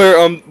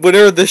 where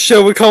whenever the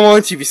show would come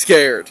on, she'd be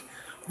scared.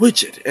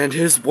 Widget and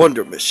his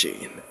Wonder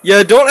Machine.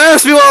 Yeah, don't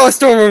ask me why I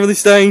still remember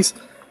these things.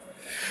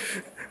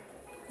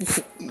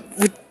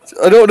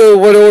 I don't know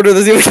what order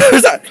this even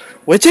goes at.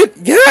 Widget?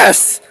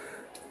 Yes!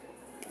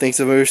 Thanks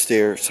a moose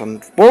deer.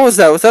 What was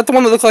that? Was that the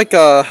one that looked like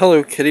a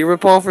Hello Kitty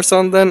ripoff or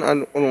something?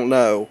 I don't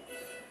know.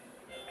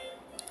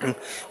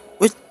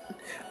 What?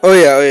 Oh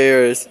yeah,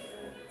 here it is.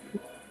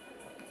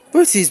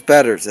 What's these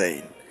better,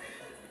 Xane?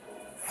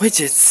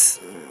 Widgets.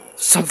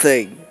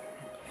 Something.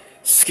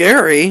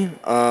 Scary?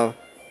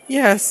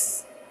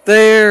 Yes.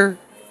 There.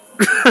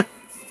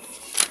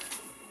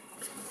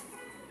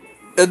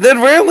 And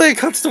then randomly it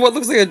cuts to what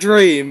looks like a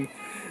dream.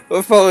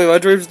 But finally, my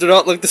dreams do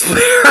not look this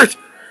weird.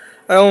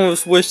 I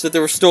almost wish that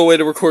there was still a way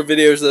to record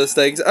videos of those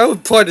things. I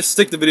would probably just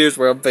stick the videos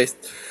where I'm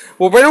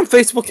right on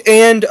Facebook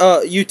and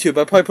YouTube.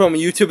 I'd probably put them on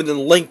YouTube and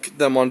then link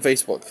them on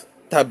Facebook.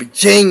 That'd be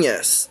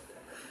genius.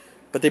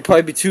 But they'd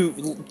probably be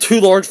too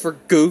large for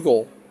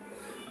Google.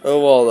 Oh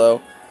well,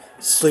 though.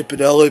 Sleep in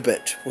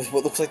Elebit with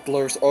what looks like the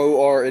letters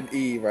O, R, and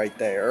E right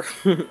there.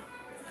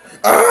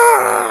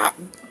 Ah!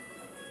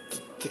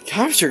 The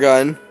capture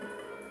gun?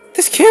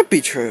 This can't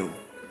be true.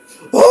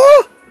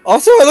 Oh!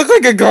 Also, I look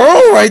like a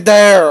girl right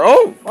there.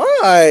 Oh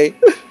my! I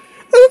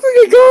look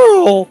like a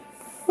girl.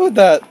 Look at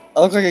that.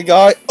 I look like a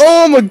guy.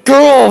 Oh, I'm a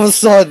girl all of a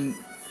sudden.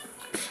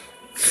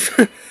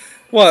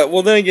 What?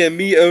 Well, then again,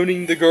 me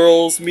owning the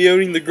girls'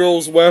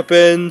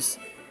 weapons,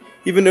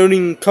 even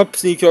owning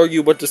cups, and you can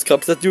argue what does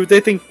cups that do. They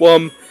think,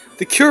 the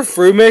Cure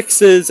Fruit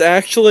Mix is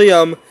actually,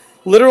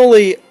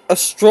 literally a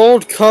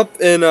strawed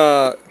cup in,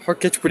 Heart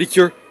Catch Pretty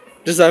Cure,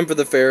 designed for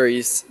the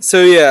fairies.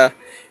 So, yeah.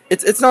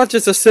 It's not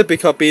just a sippy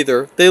cup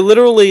either. They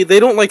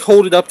don't like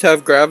hold it up to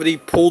have gravity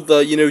pull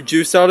the,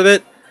 juice out of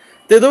it.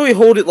 They literally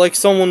hold it like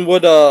someone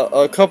would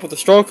a cup with a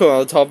straw coming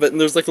out of the top of it, and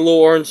there's like a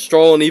little orange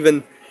straw and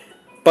even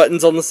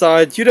buttons on the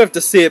sides. You'd have to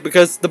see it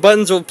because the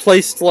buttons are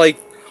placed like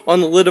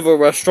on the lid of a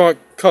restaurant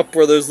cup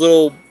where there's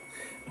little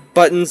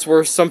buttons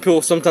where some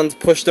people sometimes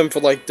push them for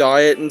like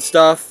diet and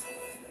stuff.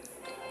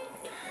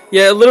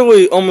 Yeah, it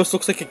literally almost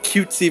looks like a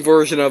cutesy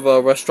version of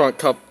a restaurant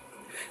cup.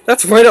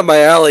 That's right up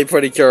my alley,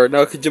 pretty sure.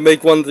 Now, could you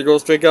make one that the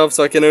girls drink out of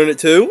so I can own it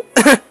too?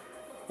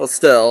 Well,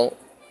 still.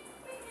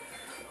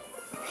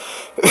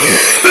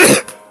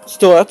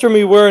 Still, after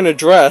me wearing a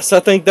dress, I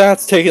think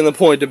that's taking the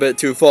point a bit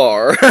too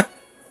far.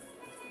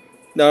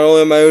 Not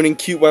only am I owning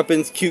cute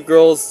weapons, cute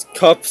girls,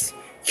 cups,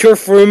 Cure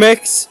Fruit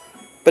Mix,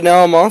 but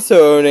now I'm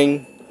also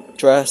owning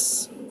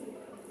dress.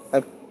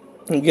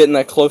 I'm getting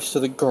that close to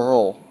the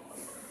girl.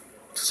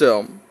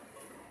 So,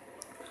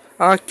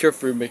 Cure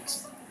Fruit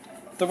Mix.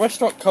 The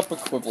restaurant cup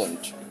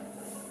equivalent.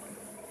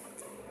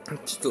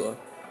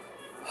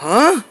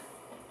 Huh?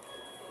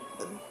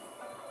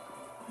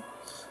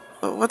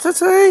 What's that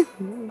say?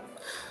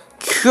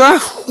 Well,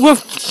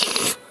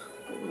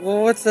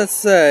 what's that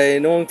say?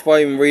 No one can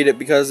probably even read it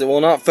because it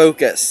will not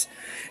focus.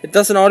 It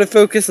doesn't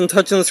autofocus, and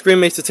touching the screen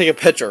makes it take a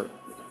picture.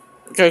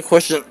 Got a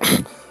question.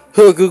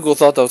 Who at Google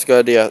thought that was a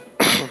good idea?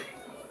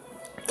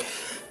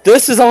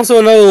 This is also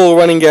another little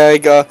running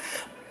gag.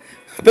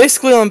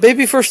 Basically, on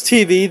Baby First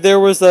TV, there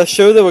was a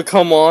show that would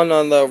come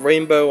on the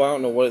Rainbow, I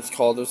don't know what it's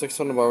called. There's like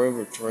something about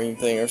Rainbow Dream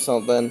thing or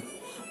something.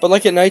 But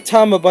like at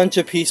nighttime, a bunch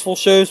of peaceful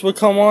shows would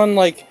come on,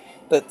 like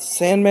that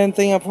Sandman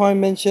thing I probably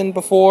mentioned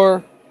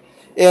before.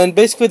 And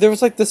basically, there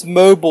was like this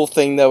mobile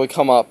thing that would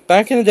come up.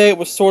 Back in the day, it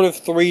was sort of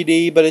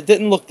 3D, but it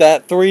didn't look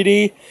that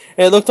 3D.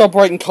 And it looked all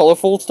bright and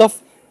colorful and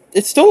stuff.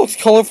 It still looks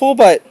colorful,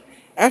 but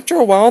after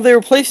a while, they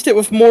replaced it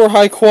with more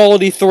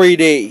high-quality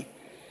 3D.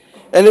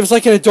 And it was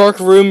like in a dark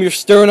room, you're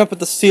staring up at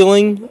the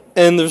ceiling,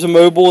 and there's a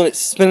mobile, and it's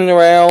spinning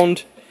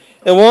around.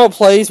 And while it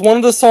plays, one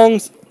of the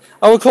songs,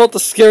 I would call it the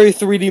Scary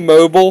 3D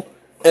Mobile,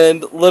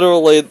 and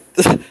literally,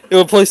 it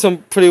would play some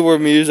pretty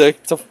weird music.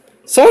 So,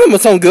 some of them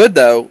would sound good,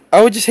 though.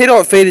 I would just hate how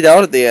it faded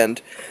out at the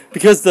end.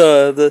 Because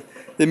the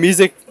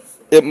music,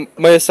 it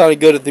might have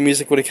sounded good if the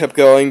music would have kept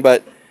going,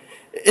 but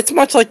it's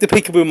much like the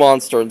Peekaboo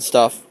Monster and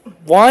stuff.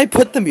 Why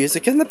put the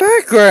music in the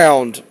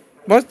background?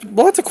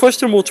 Lots of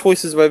questionable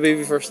choices by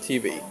Baby First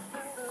TV.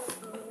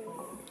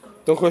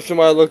 Don't question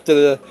why I looked at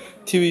a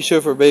TV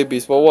show for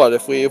babies. Well, what?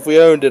 If we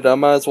owned it, I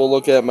might as well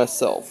look at it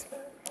myself.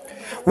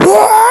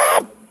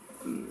 What?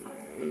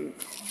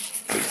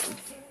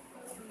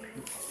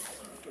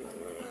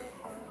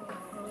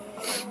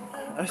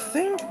 I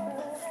think.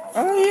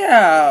 Oh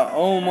yeah.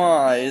 Oh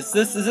my. Is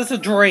this a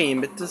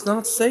dream? It does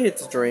not say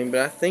it's a dream,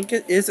 but I think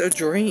it is a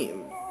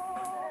dream.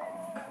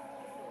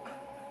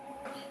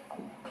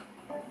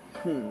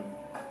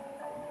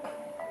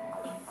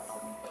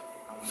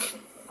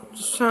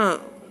 Just trying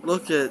to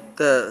look at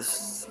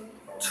this.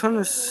 Trying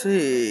to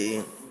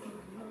see.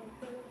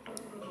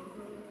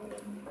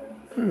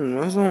 I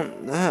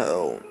don't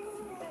know.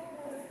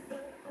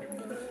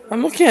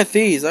 I'm looking at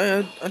these.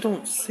 I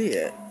don't see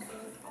it.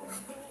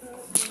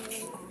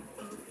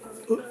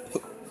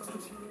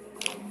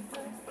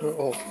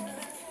 Oh.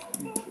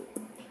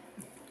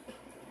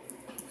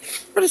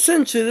 But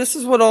essentially, this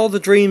is what all the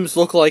dreams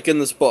look like in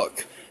this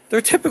book.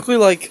 They're typically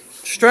like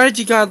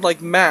strategy guide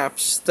like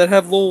maps that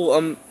have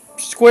little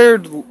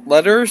squared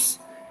letters,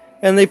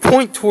 and they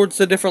point towards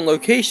the different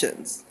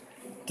locations.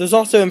 There's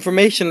also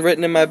information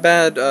written in my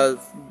bad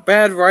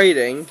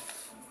writing.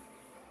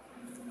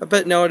 I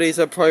bet nowadays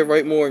I probably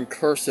write more in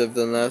cursive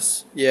than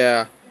this.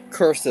 Yeah,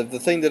 cursive, the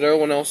thing that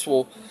everyone else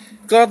will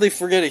gladly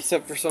forget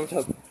except for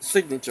sometimes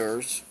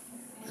signatures.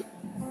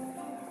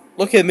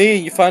 Look at me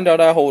and you find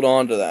out I hold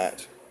on to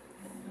that.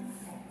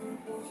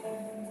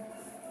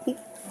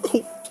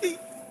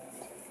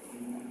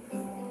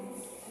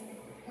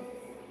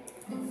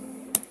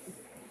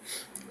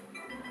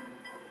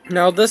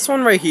 Now this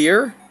one right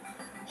here,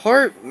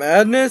 Heart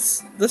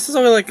Madness, this is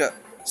only like a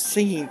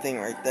singing thing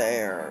right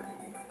there.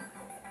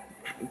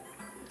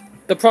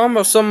 The problem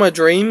with some of my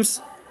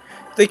dreams,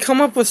 they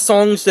come up with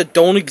songs that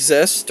don't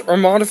exist, or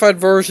modified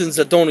versions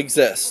that don't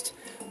exist.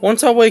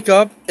 Once I wake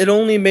up, it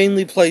only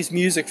mainly plays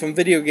music from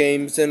video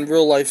games and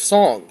real-life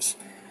songs.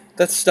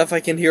 That's stuff I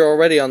can hear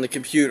already on the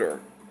computer,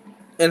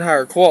 in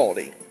higher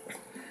quality.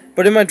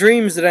 But in my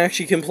dreams, it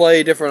actually can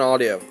play different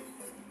audio.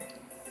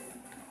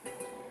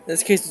 In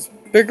this case, it's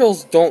Big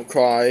Girls Don't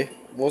Cry.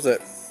 What was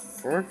it?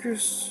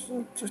 Fergus?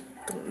 I just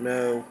don't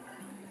know.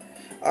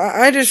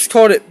 I just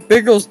called it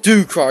Big Girls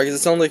Do Cry because it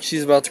sounds like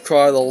she's about to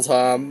cry the whole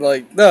time.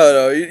 Like,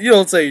 no, you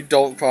don't say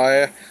don't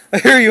cry. I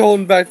hear you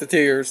holding back the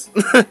tears.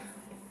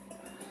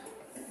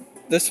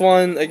 This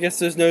one, I guess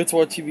there's notes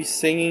what she'd be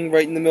singing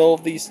right in the middle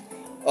of these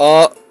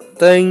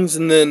things,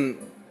 and then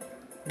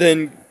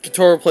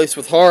guitar replaced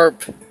with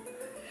harp.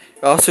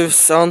 It also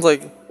sounds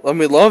like Let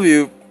Me Love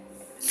You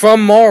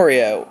from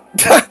Mario.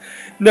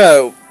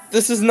 No,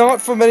 this is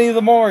not from any of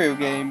the Mario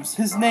games.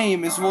 His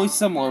name is really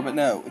similar, but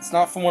no, it's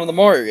not from one of the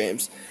Mario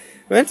games.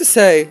 I meant to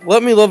say,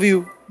 Let Me Love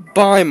You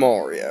by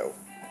Mario,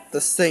 the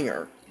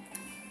singer.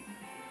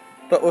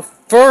 but with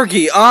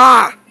Fergie.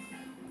 Ah!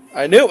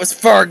 I knew it was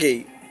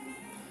Fergie!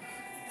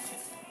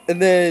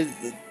 And then,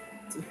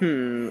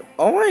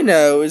 all I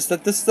know is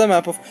that this is the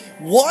map of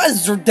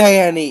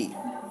Danny,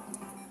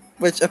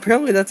 which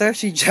apparently that's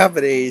actually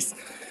Japanese.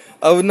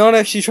 I would not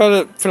actually try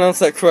to pronounce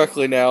that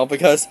correctly now,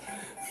 because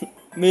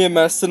me and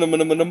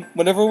Mastin,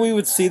 whenever we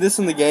would see this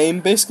in the game,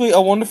 basically A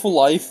Wonderful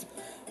Life,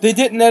 they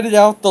didn't edit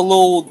out the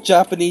little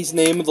Japanese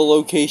name of the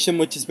location,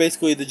 which is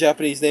basically the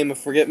Japanese name of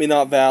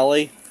Forget-Me-Not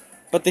Valley,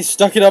 but they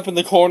stuck it up in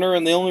the corner,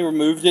 and they only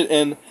removed it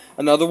in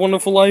Another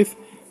Wonderful Life.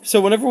 So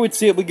whenever we'd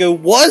see it, we'd go,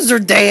 "Was or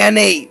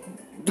Danny?"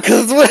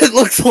 Because that's what it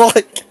looks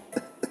like.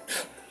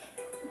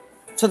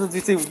 Sometimes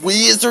we say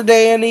Wizard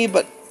Danny,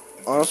 but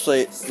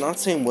honestly, it's not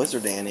saying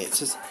Wizard Danny. It's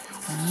just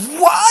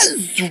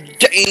Wizard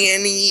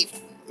Danny.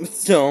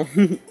 So,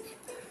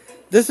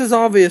 this is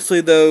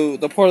obviously, though,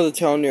 the part of the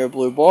town near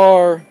Blue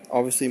Bar.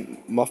 Obviously,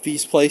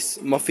 Muffy's place.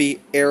 Muffy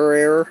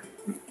Air.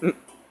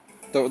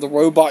 The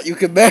robot you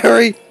can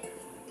marry.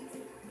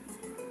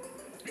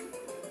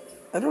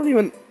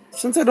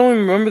 Since I don't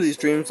even remember these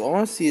dreams, all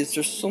I see is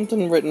just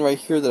something written right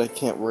here that I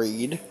can't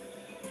read.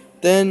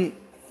 Then,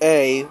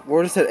 A.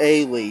 Where does that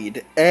A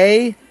lead?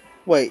 A?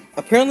 Wait,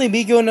 apparently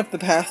me going up the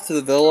path to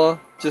the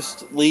villa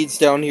just leads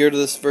down here to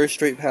this very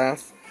straight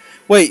path.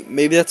 Wait,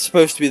 maybe that's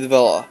supposed to be the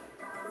villa.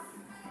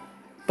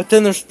 But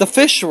then there's the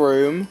fish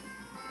room.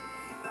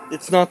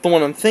 It's not the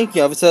one I'm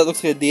thinking of. It's that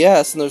looks like a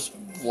DS, and there's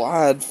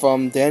Vlad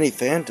from Danny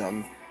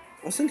Phantom.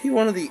 Wasn't he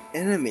one of the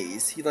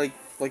enemies? He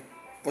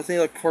wasn't he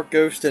like Pork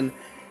Ghost and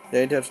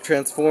they'd have to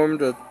transform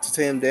to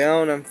take him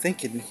down? I'm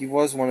thinking he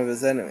was one of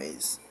his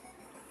enemies.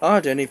 Ah,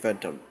 Danny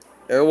Phantom.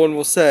 Everyone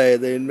will say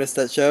they missed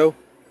that show.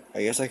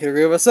 I guess I can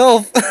agree with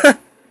myself.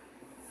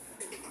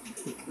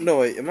 No,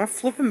 wait, am I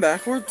flipping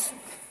backwards?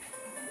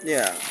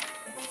 Yeah.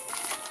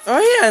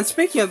 Oh yeah, and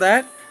speaking of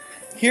that,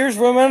 here's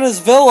Romena's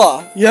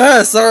villa.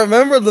 Yes, I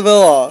remember the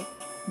villa.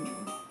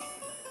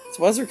 So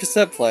why's her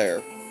cassette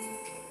player?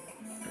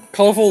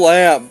 Colorful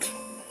lamp.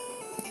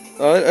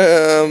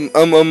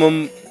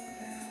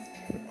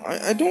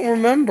 I don't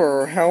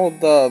remember how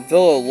the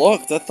villa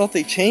looked. I thought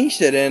they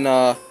changed it in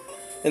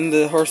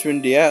the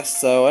Horseman DS,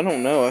 so I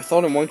don't know. I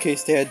thought in one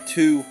case they had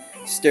 2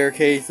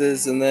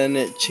 staircases, and then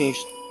it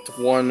changed to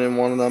one in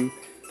one of them.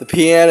 The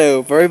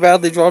piano, very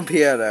badly drawn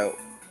piano.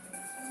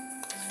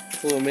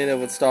 Lumina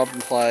would stop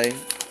and play.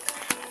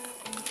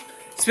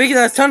 Speaking of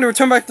that, it's time to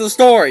return back to the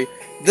story.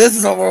 This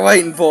is what we're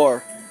waiting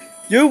for.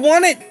 You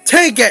want it?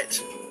 Take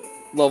it!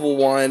 Level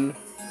 1.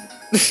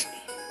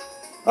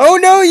 Oh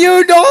no,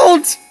 you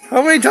don't!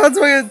 How many times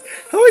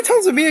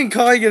are me and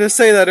Kai gonna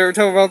say that every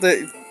time I'm about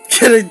to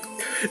get a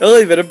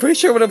Elebits? I'm pretty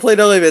sure when I played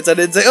Elebits, I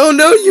didn't say, "Oh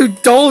no, you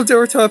don't!"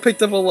 every time I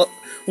picked up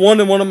one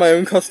in one of my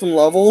own custom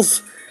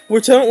levels.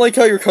 Which I don't like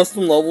how your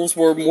custom levels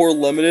were more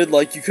limited.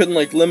 Like, you couldn't,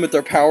 like, limit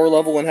their power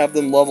level and have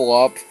them level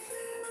up.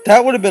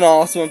 That would have been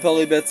awesome if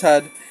Elebits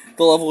had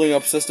the leveling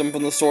up system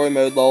from the story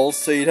mode levels,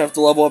 so you'd have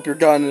to level up your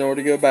gun in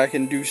order to go back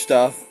and do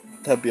stuff.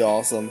 That'd be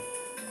awesome.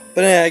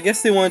 But yeah, I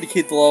guess they wanted to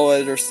keep the level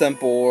editor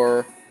simple,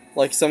 or,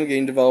 like some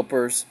game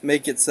developers,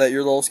 make it so that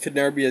your levels could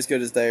never be as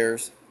good as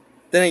theirs.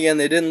 Then again,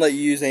 they didn't let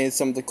you use any of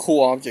some of the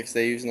cool objects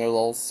they use in their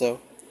levels,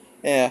 so,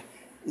 yeah.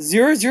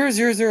 0,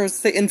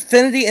 say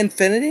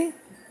infinity?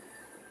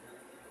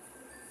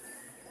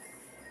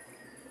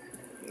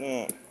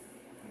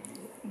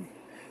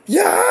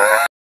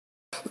 Yeah!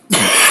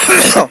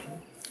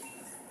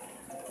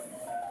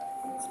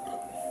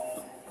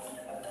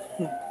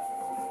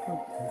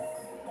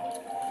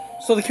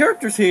 So the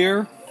characters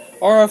here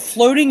are a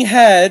floating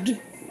head,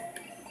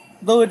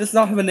 though it does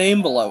not have a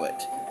name below it.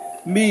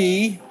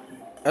 Me,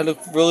 I look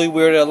really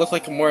weird. I look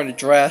like I'm wearing a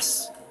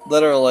dress,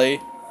 literally.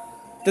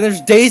 Then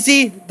there's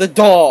Daisy, the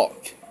dog,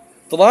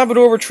 the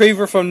Labrador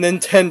Retriever from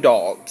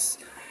Nintendogs.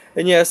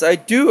 And yes, I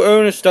do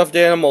own a stuffed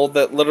animal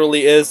that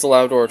literally is the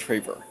Labrador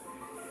Retriever.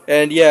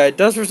 And yeah, it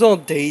does resemble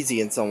Daisy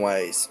in some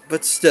ways,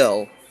 but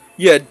still.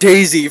 Yeah,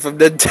 Daisy from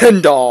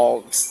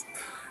Nintendogs.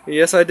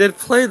 Yes, I did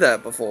play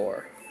that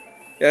before.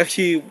 It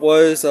actually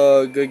was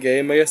a good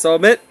game, I guess I'll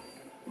admit.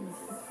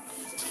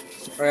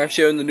 I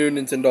actually own the new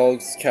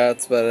Nintendogs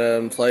cats, but I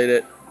haven't played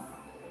it.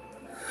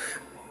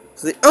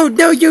 So oh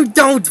no, you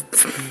don't!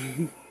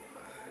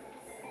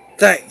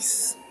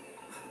 Thanks.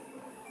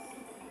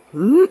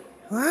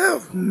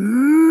 Wow.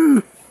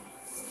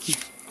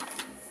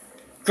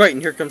 Great,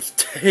 and here comes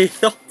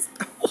Tails.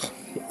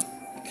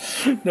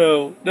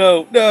 No.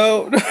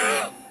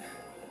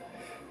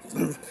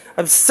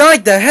 I'm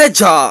Sonic the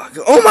Hedgehog.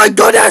 Oh my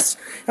goodness!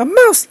 A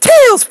mouse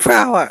tails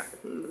power.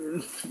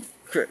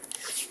 Great.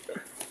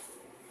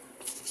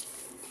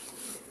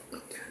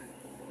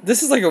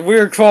 This is like a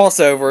weird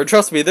crossover.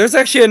 Trust me, there's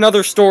actually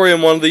another story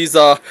in one of these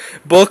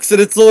books, and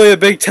it's literally a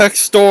big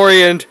text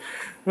story. And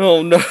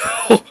oh no,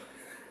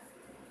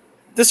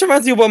 this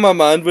reminds me of what my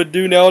mind would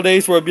do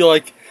nowadays, where it'd be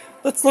like,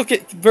 let's look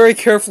at very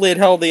carefully at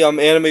how the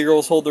anime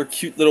girls hold their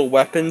cute little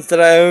weapons that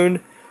I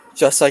own,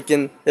 just so I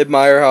can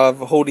admire how I'm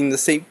holding the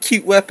same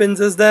cute weapons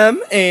as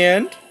them,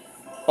 and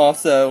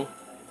also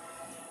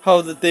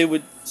how that they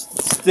would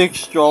stick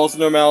straws in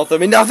their mouth. I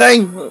mean,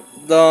 nothing.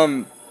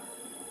 Oh,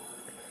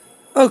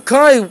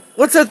 Kai,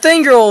 what's that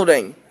thing you're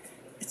holding?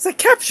 It's a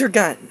capture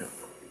gun.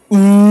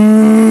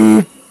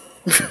 Ooh.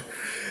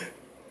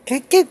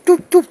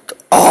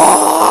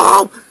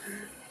 Oh!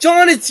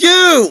 John, it's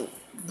you!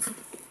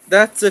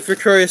 That's, if you're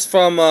curious,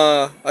 from,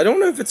 I don't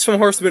know if it's from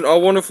Horseman A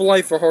Wonderful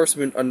Life or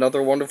Horseman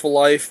Another Wonderful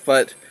Life,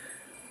 but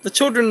the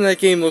children in that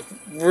game look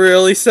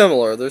really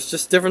similar. There's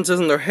just differences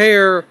in their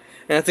hair,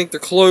 and I think their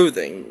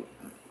clothing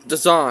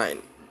design.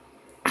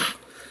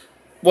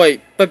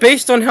 Wait, but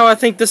based on how I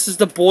think this is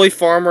the boy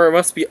farmer, it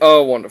must be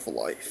A Wonderful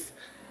Life.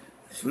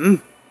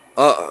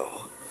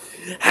 Uh-oh.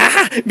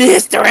 Ha!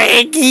 Mr.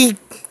 Aggie!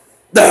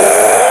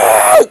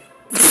 No!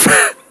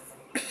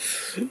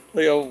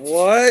 Like a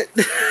what?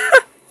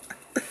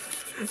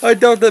 I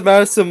doubt that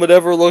Madison would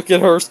ever look at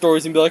her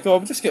stories and be like, oh,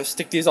 I'm just gonna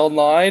stick these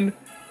online.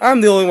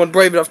 I'm the only one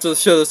brave enough to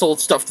show this old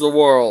stuff to the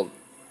world.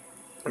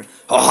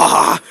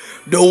 Ah!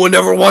 No one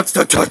ever wants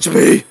to touch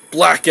me!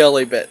 Black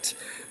Elebit.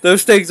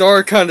 Those things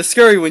are kind of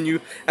scary when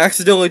you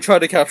accidentally try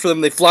to capture them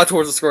and they fly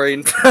towards the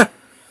screen.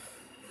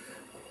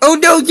 Oh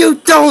no, you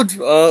don't!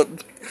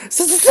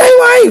 Stay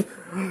away!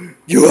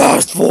 You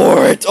asked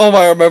for it! Oh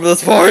my, I remember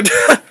this part.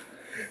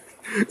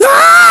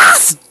 Ah!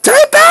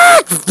 Stay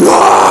back!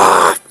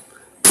 Ah!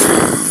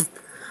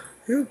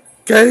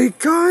 Okay,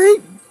 guy?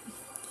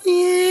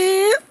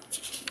 Yeah.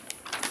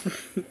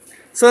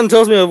 Son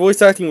tells me my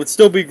voice acting would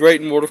still be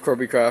great in World of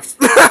Kirby Craft.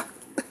 I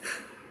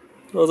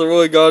wasn't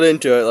really got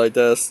into it like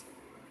this.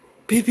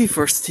 Baby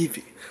first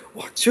TV.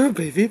 Watch your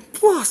baby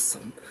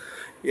blossom.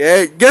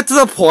 Yeah, get to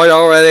the point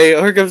already.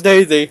 Here comes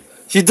Daisy.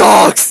 She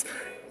talks.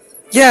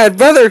 Yeah, I'd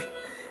rather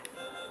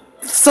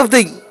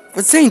something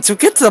was saying, so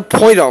get to the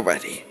point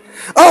already.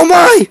 Oh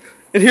my!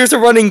 And here's a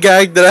running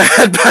gag that I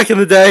had back in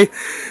the day,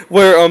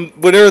 where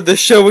whenever the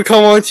show would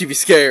come on, she'd be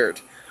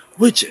scared.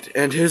 Widget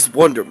and his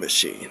Wonder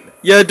Machine.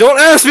 Yeah, don't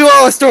ask me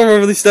why I still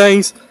remember these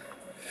things.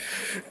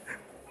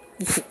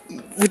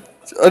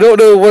 I don't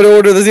know what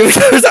order this even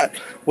goes at.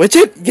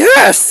 Widget?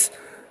 Yes!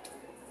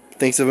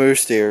 Thanks to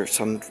Moose Deer.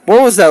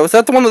 What was that? Was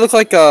that the one that looked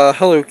like a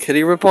Hello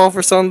Kitty ripoff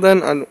or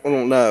something? I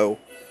don't know.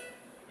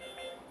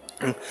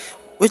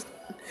 What?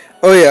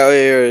 Oh yeah,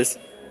 here it is.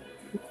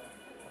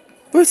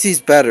 What's these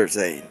better,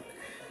 Xane?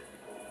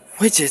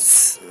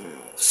 Widgets.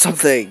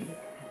 Something.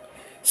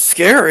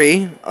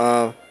 Scary?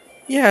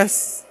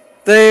 Yes.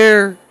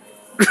 There.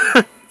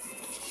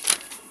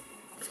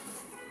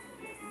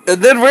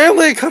 And then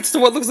randomly it cuts to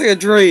what looks like a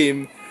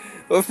dream.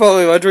 But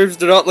finally, my dreams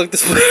do not look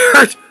this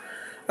weird.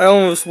 I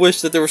almost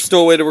wish that there was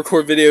still a way to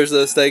record videos of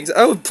those things.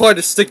 I would probably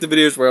just stick the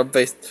videos where I'm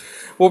based.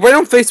 Well, right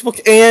on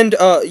Facebook and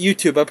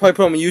YouTube. I'd probably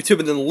put them on YouTube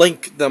and then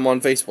link them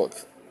on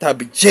Facebook. That'd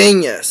be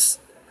genius.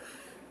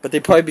 But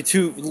they'd probably be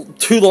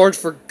too large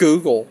for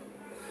Google.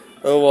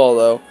 Oh well,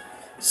 though.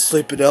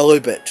 Sleep in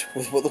Elebit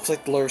with what looks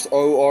like the letters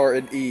O, R,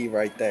 and E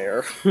right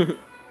there.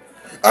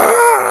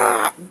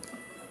 Ah!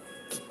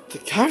 The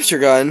capture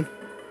gun?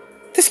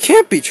 This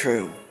can't be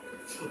true.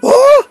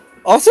 Oh!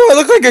 Also, I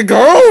look like a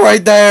girl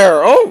right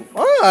there. Oh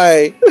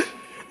my! I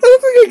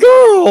look like a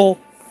girl.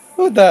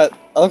 Look at that.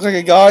 I look like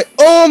a guy.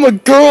 Oh, I'm a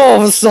girl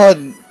all of a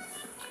sudden.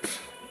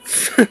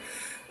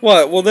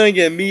 What? Well, then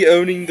again, me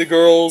owning the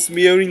girls'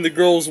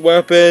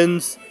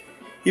 weapons,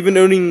 even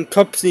owning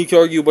cups, and you can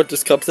argue what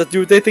does cups that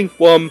do. They think,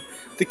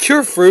 the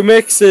Cure Fruit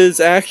Mix is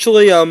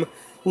actually,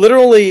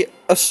 literally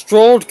a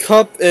strawed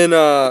cup in,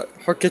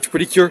 Heart Catch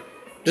Pretty Cure,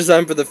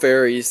 designed for the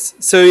fairies.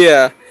 So,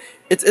 yeah.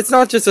 It's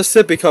not just a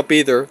sippy cup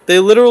either. They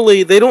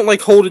don't like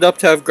hold it up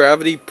to have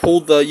gravity pull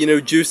the,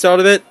 juice out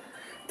of it.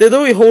 They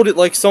literally hold it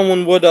like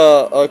someone would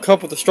a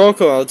cup with a straw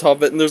coming out of the top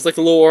of it, and there's like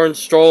a little orange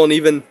straw and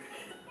even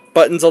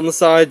buttons on the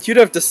sides. You'd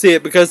have to see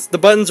it because the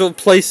buttons are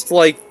placed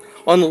like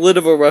on the lid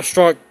of a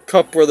restaurant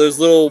cup where those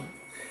little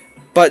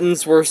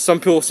buttons where some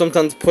people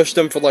sometimes push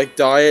them for like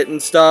diet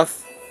and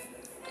stuff.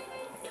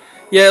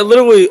 Yeah, it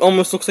literally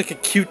almost looks like a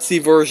cutesy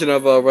version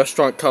of a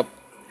restaurant cup.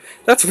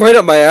 That's right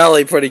up my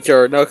alley, pretty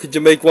sure. Now, could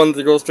you make one that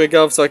the girls drink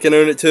out of so I can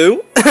own it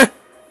too?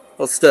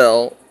 Well,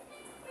 still.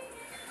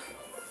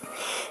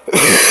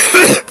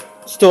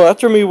 Still,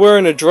 after me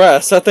wearing a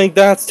dress, I think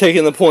that's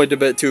taking the point a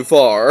bit too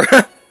far.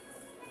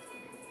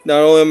 Not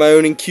only am I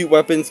owning cute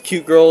weapons,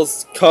 cute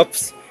girls,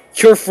 cups,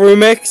 Cure Fruit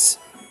Mix,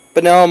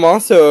 but now I'm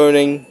also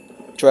owning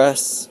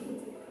dress.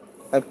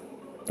 I'm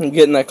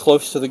getting that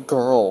close to the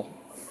girl.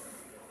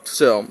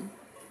 So,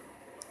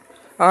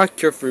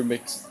 Cure Fruit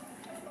Mix.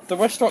 The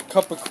restaurant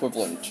cup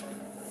equivalent.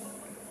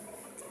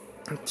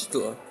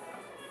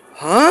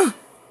 Huh?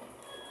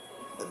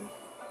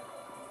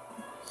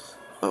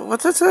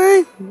 What's that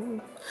say?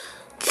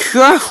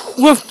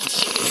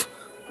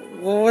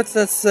 Well, what's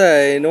that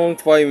say? No one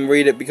can probably even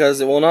read it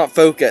because it will not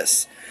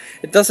focus.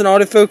 It doesn't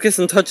autofocus,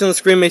 and touching the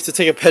screen makes it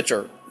take a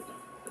picture.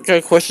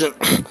 Okay, question.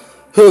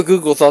 Who at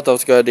Google thought that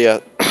was a good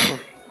idea?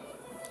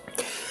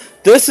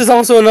 This is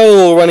also another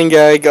little running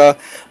gag.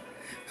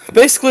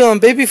 Basically, on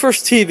Baby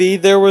First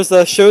TV, there was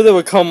a show that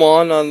would come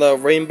on the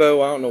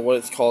Rainbow, I don't know what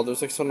it's called,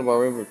 there's like something about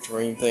Rainbow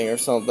Dream thing or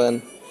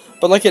something.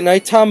 But like at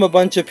nighttime, a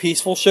bunch of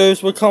peaceful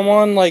shows would come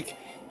on, like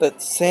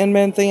that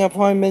Sandman thing I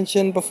probably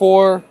mentioned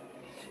before.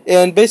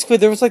 And basically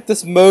there was like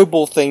this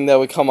mobile thing that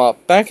would come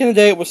up. Back in the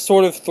day it was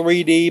sort of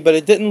 3D, but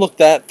it didn't look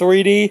that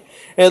 3D,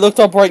 and it looked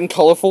all bright and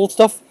colorful and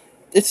stuff.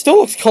 It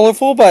still looks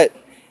colorful, but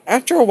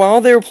after a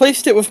while they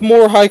replaced it with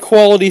more high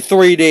quality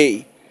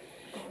 3D.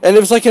 And it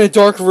was like in a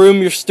dark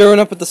room, you're staring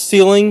up at the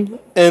ceiling,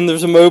 and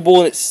there's a mobile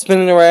and it's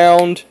spinning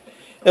around.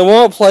 And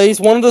while it plays,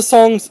 one of the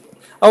songs,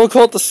 I would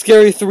call it the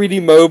scary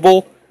 3D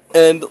mobile,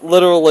 and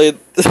literally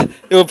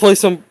it would play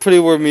some pretty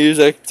weird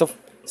music. So,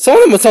 some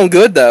of them would sound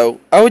good though.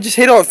 I would just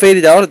hate how it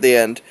faded out at the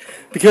end,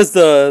 because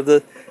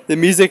the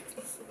music,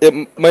 it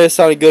might have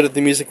sounded good if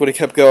the music would have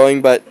kept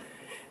going, but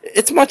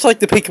it's much like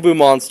the Peekaboo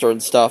Monster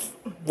and stuff.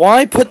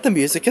 Why put the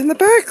music in the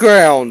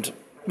background?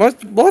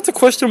 Lots of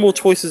questionable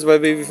choices by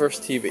Baby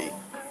First TV.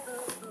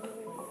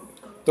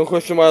 Don't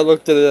question why I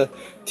looked at a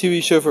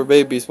TV show for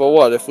babies. Well,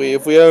 what if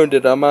we owned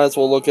it? I might as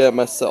well look at it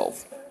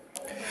myself.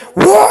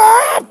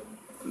 What?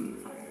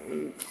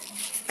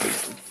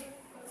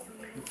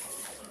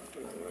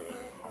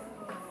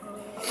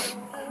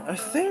 I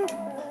think.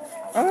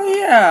 Oh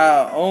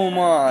yeah. Oh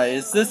my.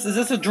 Is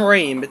this a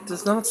dream? It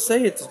does not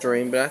say it's a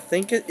dream, but I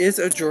think it is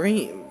a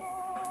dream.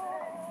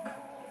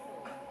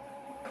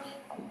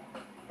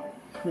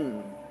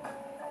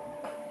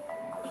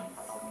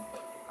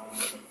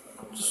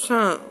 Just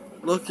trying to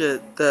look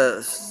at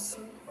this.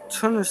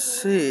 Trying to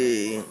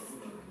see.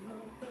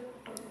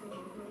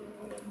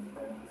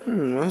 I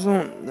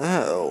don't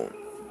know.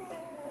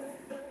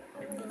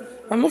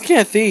 I'm looking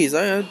at these.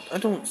 I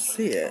don't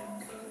see it.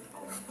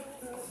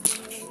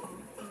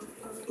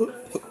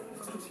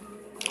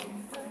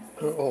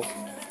 Oh.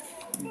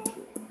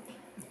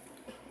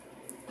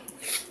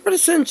 But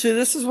essentially,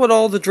 this is what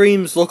all the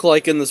dreams look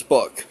like in this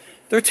book.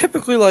 They're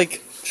typically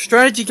like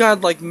strategy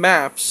guide like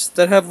maps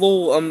that have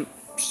little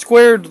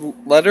squared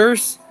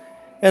letters,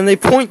 and they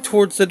point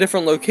towards the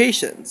different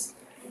locations.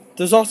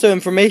 There's also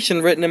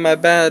information written in my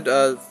bad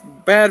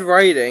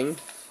writing.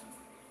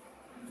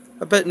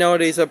 I bet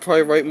nowadays I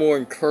probably write more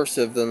in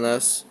cursive than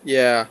this.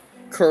 Yeah,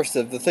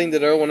 cursive, the thing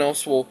that everyone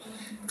else will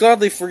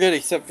gladly forget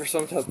except for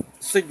sometimes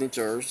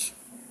signatures.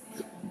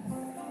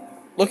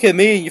 Look at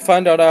me and you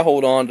find out I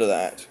hold on to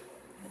that.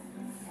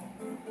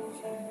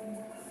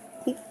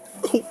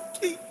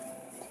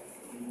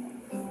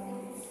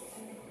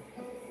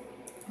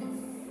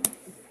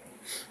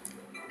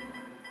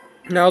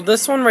 Now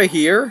this one right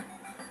here,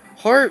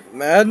 Heart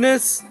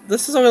Madness,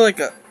 this is only like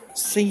a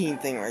singing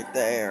thing right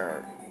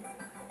there.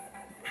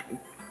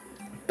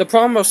 The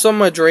problem with some of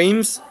my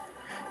dreams,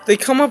 they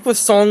come up with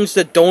songs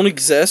that don't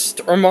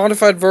exist, or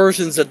modified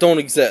versions that don't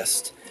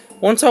exist.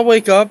 Once I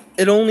wake up,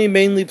 it only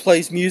mainly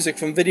plays music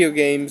from video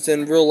games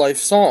and real life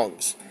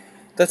songs.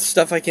 That's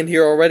stuff I can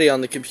hear already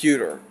on the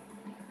computer,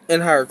 in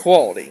higher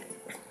quality.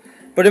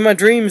 But in my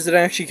dreams, it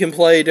actually can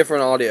play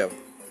different audio. In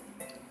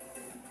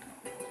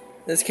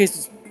this case,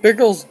 it's Big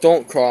Girls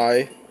Don't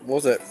Cry.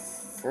 Was it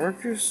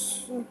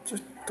Fergus? I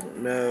just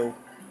don't know.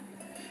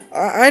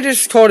 I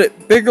just called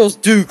it Big Girls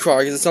Do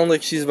Cry because it sounds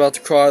like she's about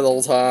to cry the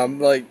whole time.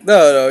 Like,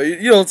 no,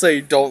 you don't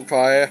say don't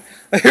cry.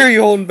 I hear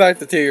you holding back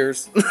the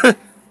tears.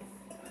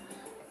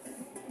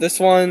 This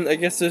one, I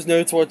guess there's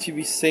notes what she'd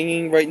be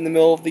singing right in the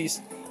middle of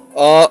these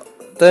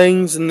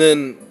things, and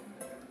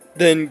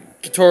then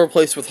guitar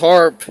replaced with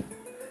harp.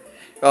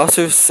 It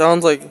also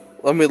sounds like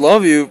Let Me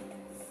Love You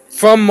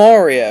from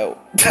Mario.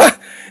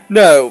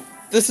 No,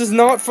 this is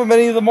not from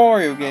any of the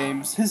Mario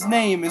games. His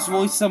name is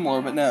really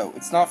similar, but no,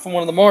 it's not from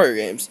one of the Mario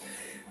games.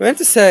 I meant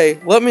to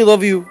say, Let Me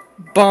Love You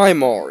by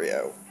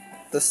Mario,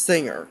 the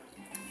singer.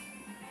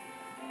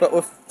 But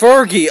with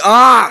Fergie,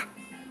 I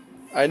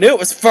knew it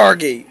was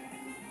Fergie!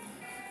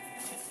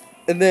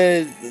 And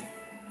then,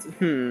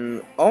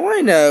 all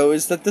I know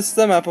is that this is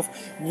the map of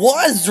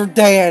Was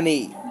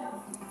Danny!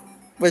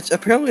 Which,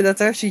 apparently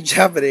that's actually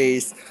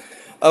Japanese.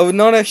 I would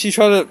not actually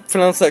try to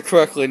pronounce that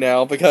correctly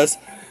now, because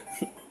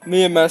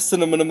me and my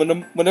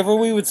cinnamon, whenever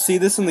we would see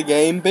this in the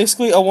game,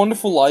 basically A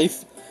Wonderful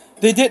Life,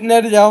 they didn't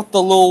edit out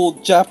the little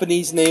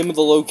Japanese name of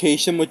the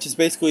location, which is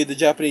basically the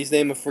Japanese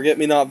name of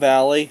Forget-Me-Not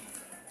Valley,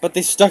 but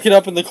they stuck it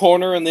up in the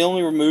corner and they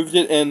only removed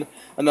it in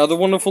Another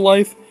Wonderful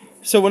Life.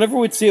 So whenever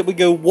we'd see it, we'd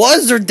go,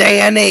 Was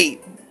Danny?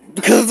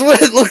 Because that's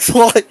what it looks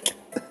like.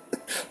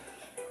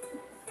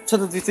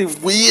 Sometimes we say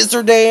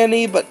Wizard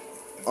Danny, but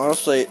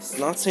honestly, it's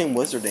not saying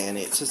Wizard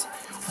Danny, it's just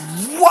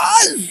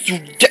Was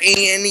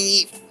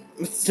Danny?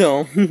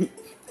 So,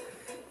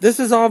 this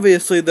is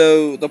obviously,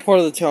 though, the part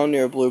of the town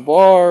near Blue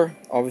Bar.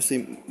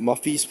 Obviously,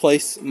 Muffy's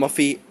place.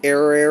 Muffy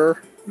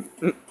Air.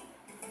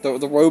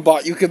 The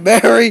robot you can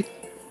marry.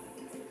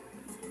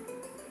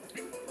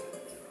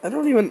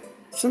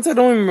 Since I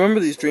don't even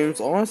remember these dreams,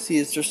 all I see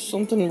is just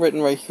something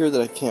written right here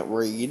that I can't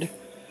read.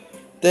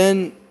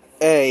 Then,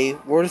 A.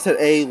 Where does that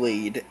A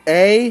lead?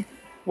 A.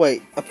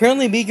 Wait,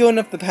 apparently me going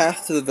up the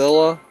path to the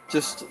villa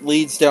just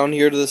leads down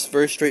here to this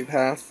very straight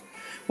path.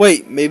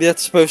 Wait, maybe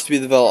that's supposed to be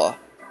the villa.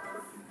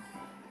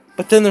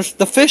 But then there's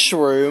the fish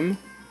room.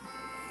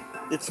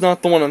 It's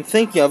not the one I'm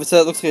thinking of. It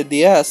looks like a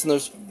DS, and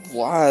there's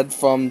Vlad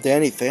from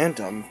Danny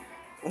Phantom.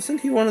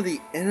 Wasn't he one of the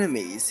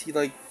enemies? He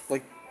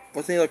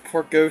wasn't he like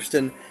part ghost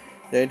and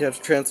They'd have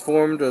to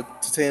transform to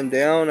take him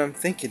down. I'm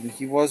thinking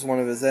he was one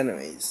of his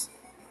enemies.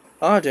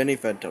 Ah, Jenny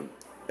Phantom.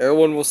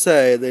 Everyone will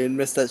say they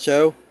missed that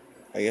show.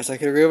 I guess I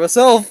could agree with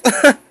myself.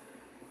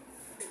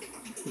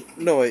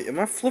 No, wait, am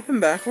I flipping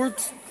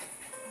backwards?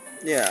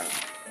 Yeah.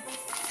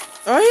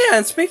 Oh yeah,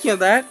 and speaking of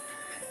that,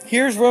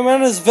 here's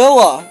Romena's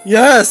villa.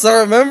 Yes,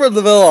 I remember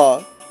the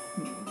villa.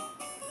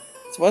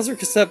 So why's her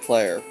cassette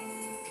player?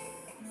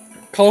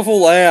 Colorful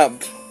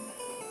lamp.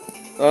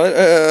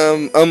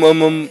 I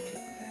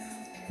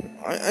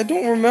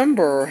don't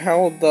remember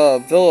how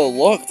the villa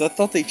looked. I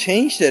thought they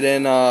changed it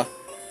in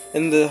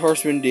the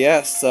Horseman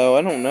DS, so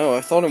I don't know.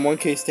 I thought in one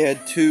case they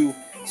had 2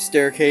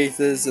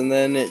 staircases, and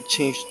then it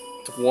changed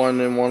to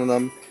one in one of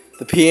them.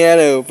 The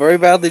piano, very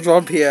badly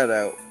drawn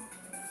piano.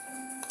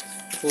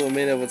 So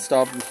Lumina would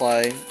stop and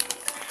play.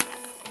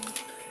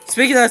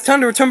 Speaking of that, it's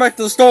time to return back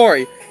to the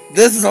story.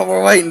 This is what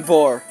we're waiting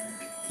for.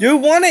 You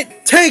want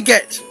it? Take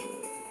it!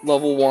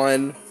 Level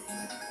 1.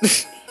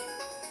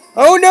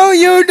 Oh no,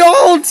 you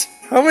don't!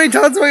 How many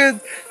times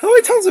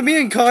are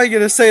me and Kai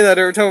gonna say that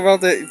every time we're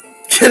about to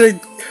get a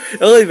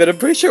Elebits? I'm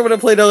pretty sure when I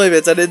played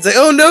Elebits, I didn't say,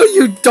 "Oh no,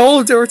 you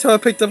don't!" every time I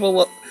picked up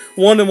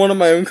one in one of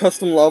my own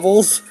custom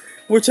levels.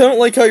 Which I don't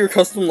like how your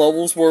custom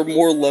levels were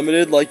more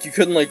limited. Like you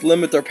couldn't like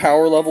limit their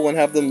power level and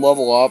have them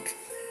level up.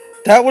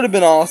 That would have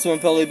been awesome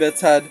if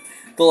Elebits had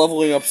the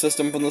leveling up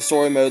system from the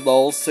story mode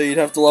levels, so you'd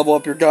have to level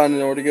up your gun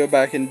in order to go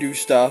back and do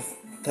stuff.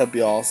 That'd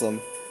be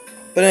awesome.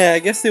 But yeah, I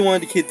guess they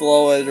wanted to keep the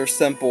level editor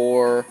simple,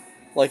 or,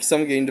 like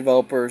some game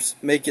developers,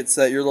 make it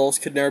so that your levels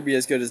could never be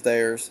as good as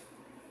theirs.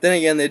 Then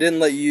again, they didn't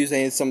let you use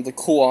any of some of the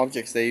cool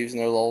objects they use in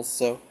their levels,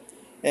 so,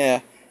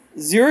 yeah.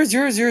 0,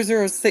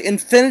 say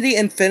infinity,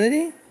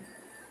 infinity?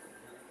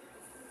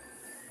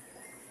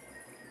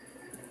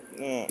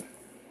 Yeah.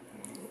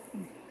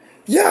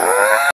 Yeah!